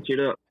it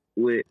up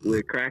with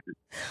crackers.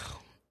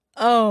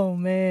 Oh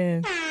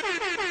man.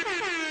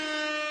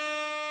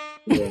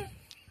 Yeah.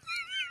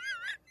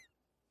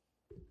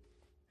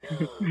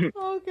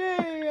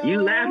 Okay.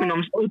 You laughing?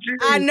 I'm so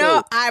serious. I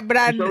know,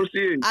 I'm so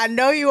serious. I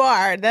know you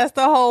are. That's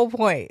the whole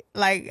point.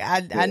 Like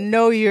I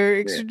know you're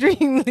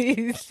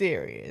extremely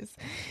serious.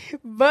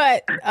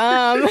 But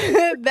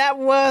that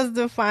was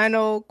the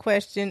final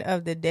question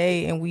of the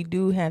day, and we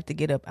do have to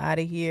get up out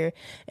of here.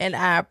 And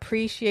I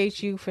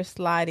appreciate you for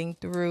sliding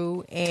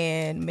through,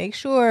 and make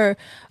sure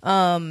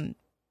you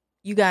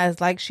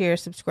guys like, share,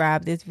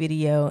 subscribe this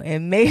video,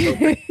 and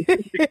make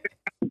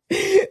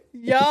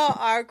y'all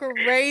are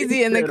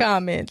crazy in the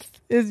comments.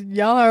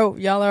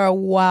 Y'all are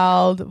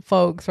wild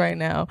folks right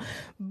now.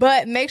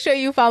 But make sure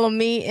you follow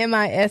me,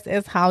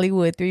 MISS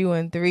Hollywood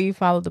 313.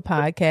 Follow the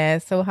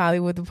podcast, So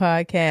Hollywood the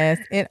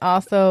Podcast, and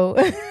also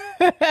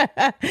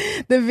the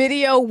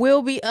video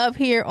will be up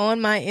here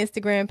on my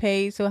Instagram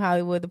page, So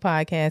Hollywood the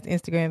Podcast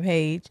Instagram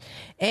page.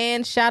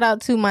 And shout out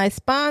to my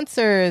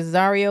sponsors,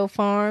 Zario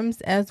Farms,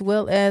 as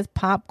well as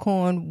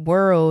Popcorn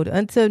World.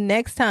 Until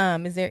next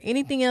time, is there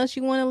anything else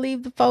you want to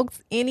leave the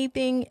folks?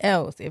 Anything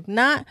else? If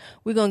not,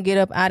 we're going to get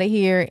up out of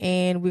here,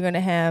 and we're going to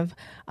have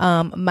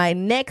my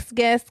next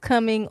guest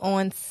coming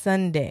on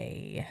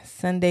Sunday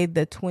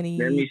the 23rd.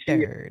 Let me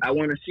see. I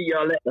want to see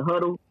y'all at the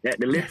Huddle at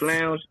the Lift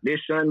Lounge this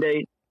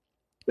Sunday.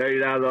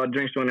 $30 all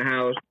drinks on the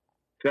house.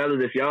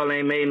 Fellas, if y'all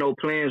ain't made no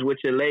plans with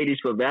your ladies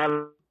for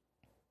Valentine's.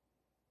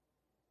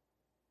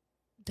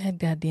 That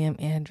goddamn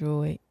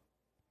Android.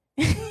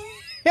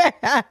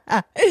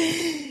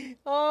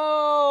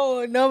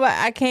 Oh, nobody,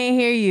 I can't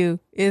hear you.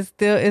 It's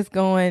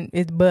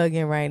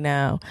bugging right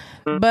now.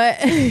 But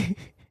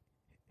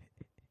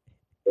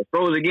It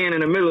froze again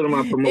in the middle of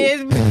my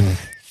promotion.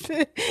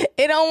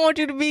 It don't want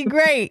you to be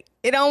great.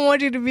 It don't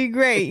want you to be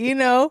great, you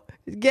know?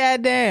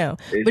 Goddamn.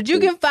 But you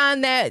can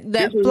find that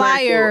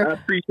flyer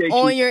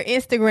on your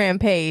Instagram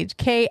page,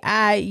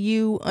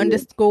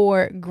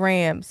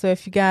 KIU_Graham. So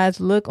if you guys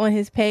look on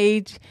his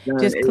page,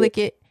 just click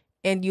it,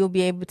 and you'll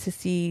be able to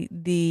see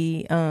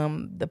the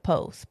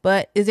post.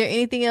 But is there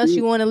anything else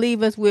you want to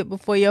leave us with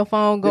before your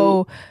phone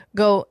go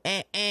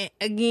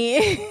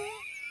again?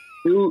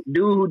 Dude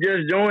who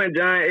just joined,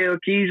 John L.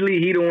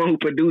 Keasley, he the one who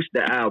produced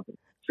the album.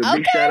 So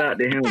big shout out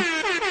to him.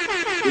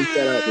 Big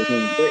shout out to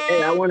him. But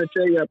hey, I want to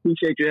tell you, I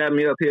appreciate you having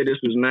me up here. This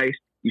was nice.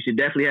 You should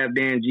definitely have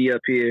Dan G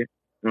up here.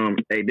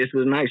 Hey, this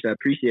was nice. I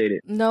appreciate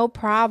it. No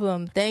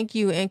problem. Thank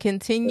you. And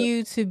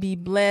continue to be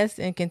blessed,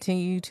 and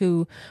continue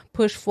to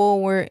push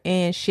forward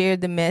and share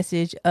the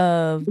message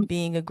of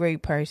being a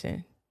great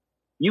person.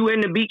 You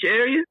in the beach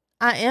area?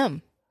 I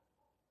am.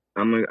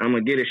 I'm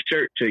gonna get a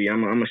shirt to you.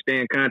 I'm gonna stay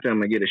in contact. I'm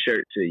gonna get a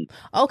shirt to you.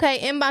 Okay,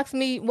 inbox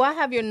me. Well, I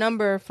have your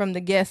number from the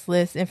guest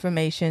list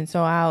information,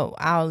 so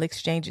I'll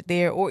exchange it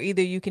there, or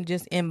either you can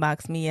just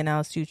inbox me and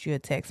I'll shoot you a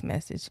text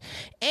message.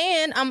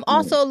 And I'm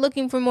also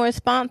looking for more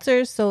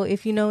sponsors, so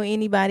if you know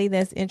anybody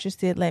that's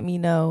interested, let me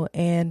know.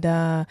 And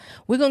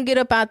we're gonna get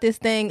up out this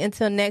thing.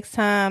 Until next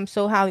time,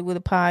 So Hollywood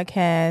the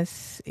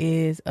podcast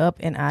is up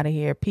and out of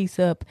here. Peace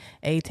up,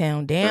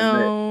 A-Town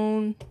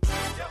down.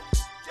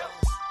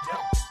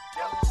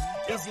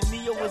 Is it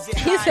me or is it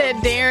He said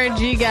Darren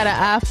G got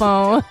an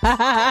iPhone.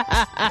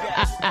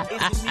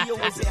 Is it me or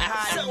is it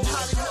high? So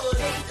Hollywood.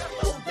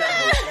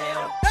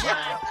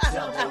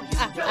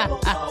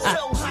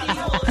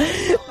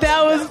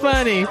 That was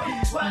funny.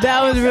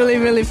 That was really,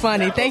 really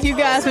funny. Thank you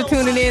guys for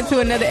tuning in to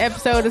another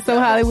episode of So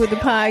Hollywood the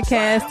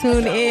podcast.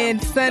 Tune in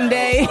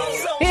Sunday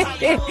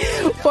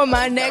for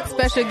my next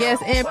special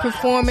guest and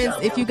performance.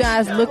 If you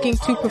guys looking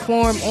to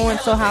perform on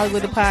So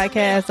Hollywood the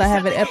podcast, I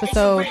have an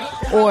episode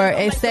or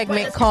a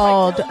segment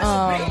called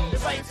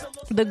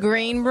The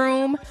Green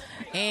Room,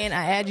 and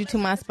I add you to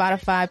my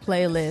Spotify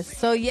playlist.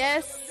 So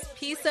yes,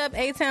 peace up,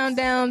 A-Town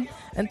down.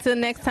 Until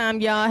next time,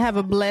 y'all have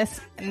a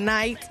blessed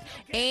night.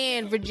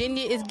 And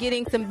Virginia is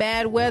getting some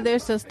bad weather,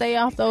 so stay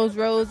off those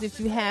roads if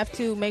you have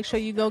to. Make sure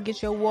you go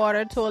get your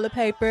water, toilet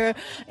paper,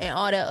 and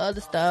all that other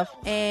stuff.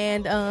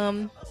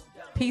 And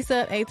peace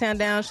up, A-Town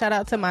down. Shout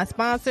out to my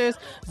sponsors,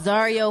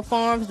 Zario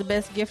Farms, the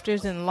best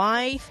gifters in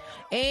life,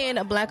 and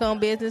a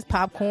black-owned business,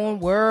 Popcorn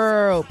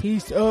World.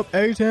 Peace up,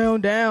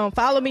 A-Town down.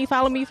 Follow me,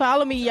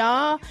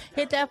 y'all.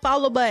 Hit that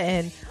follow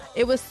button.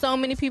 It was so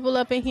many people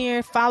up in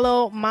here.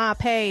 Follow my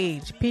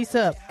page. Peace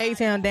up,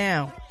 A-Town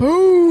down.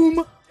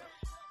 Boom.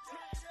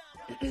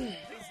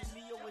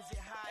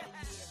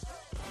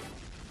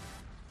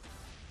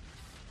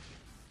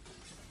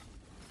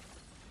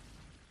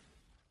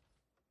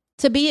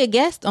 To be a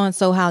guest on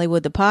So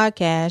Hollywood the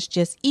Podcast,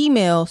 just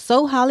email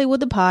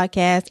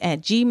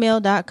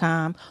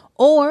sohollywoodthepodcast@gmail.com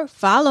or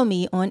follow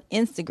me on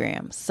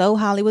Instagram, So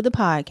Hollywood the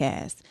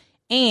Podcast,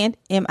 and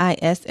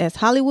MISS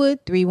Hollywood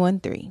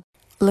 313.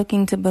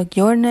 Looking to book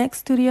your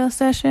next studio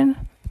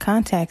session?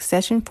 Contact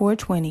Session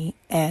 420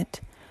 at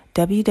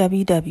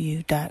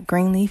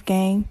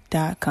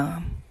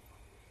www.greenleafgang.com.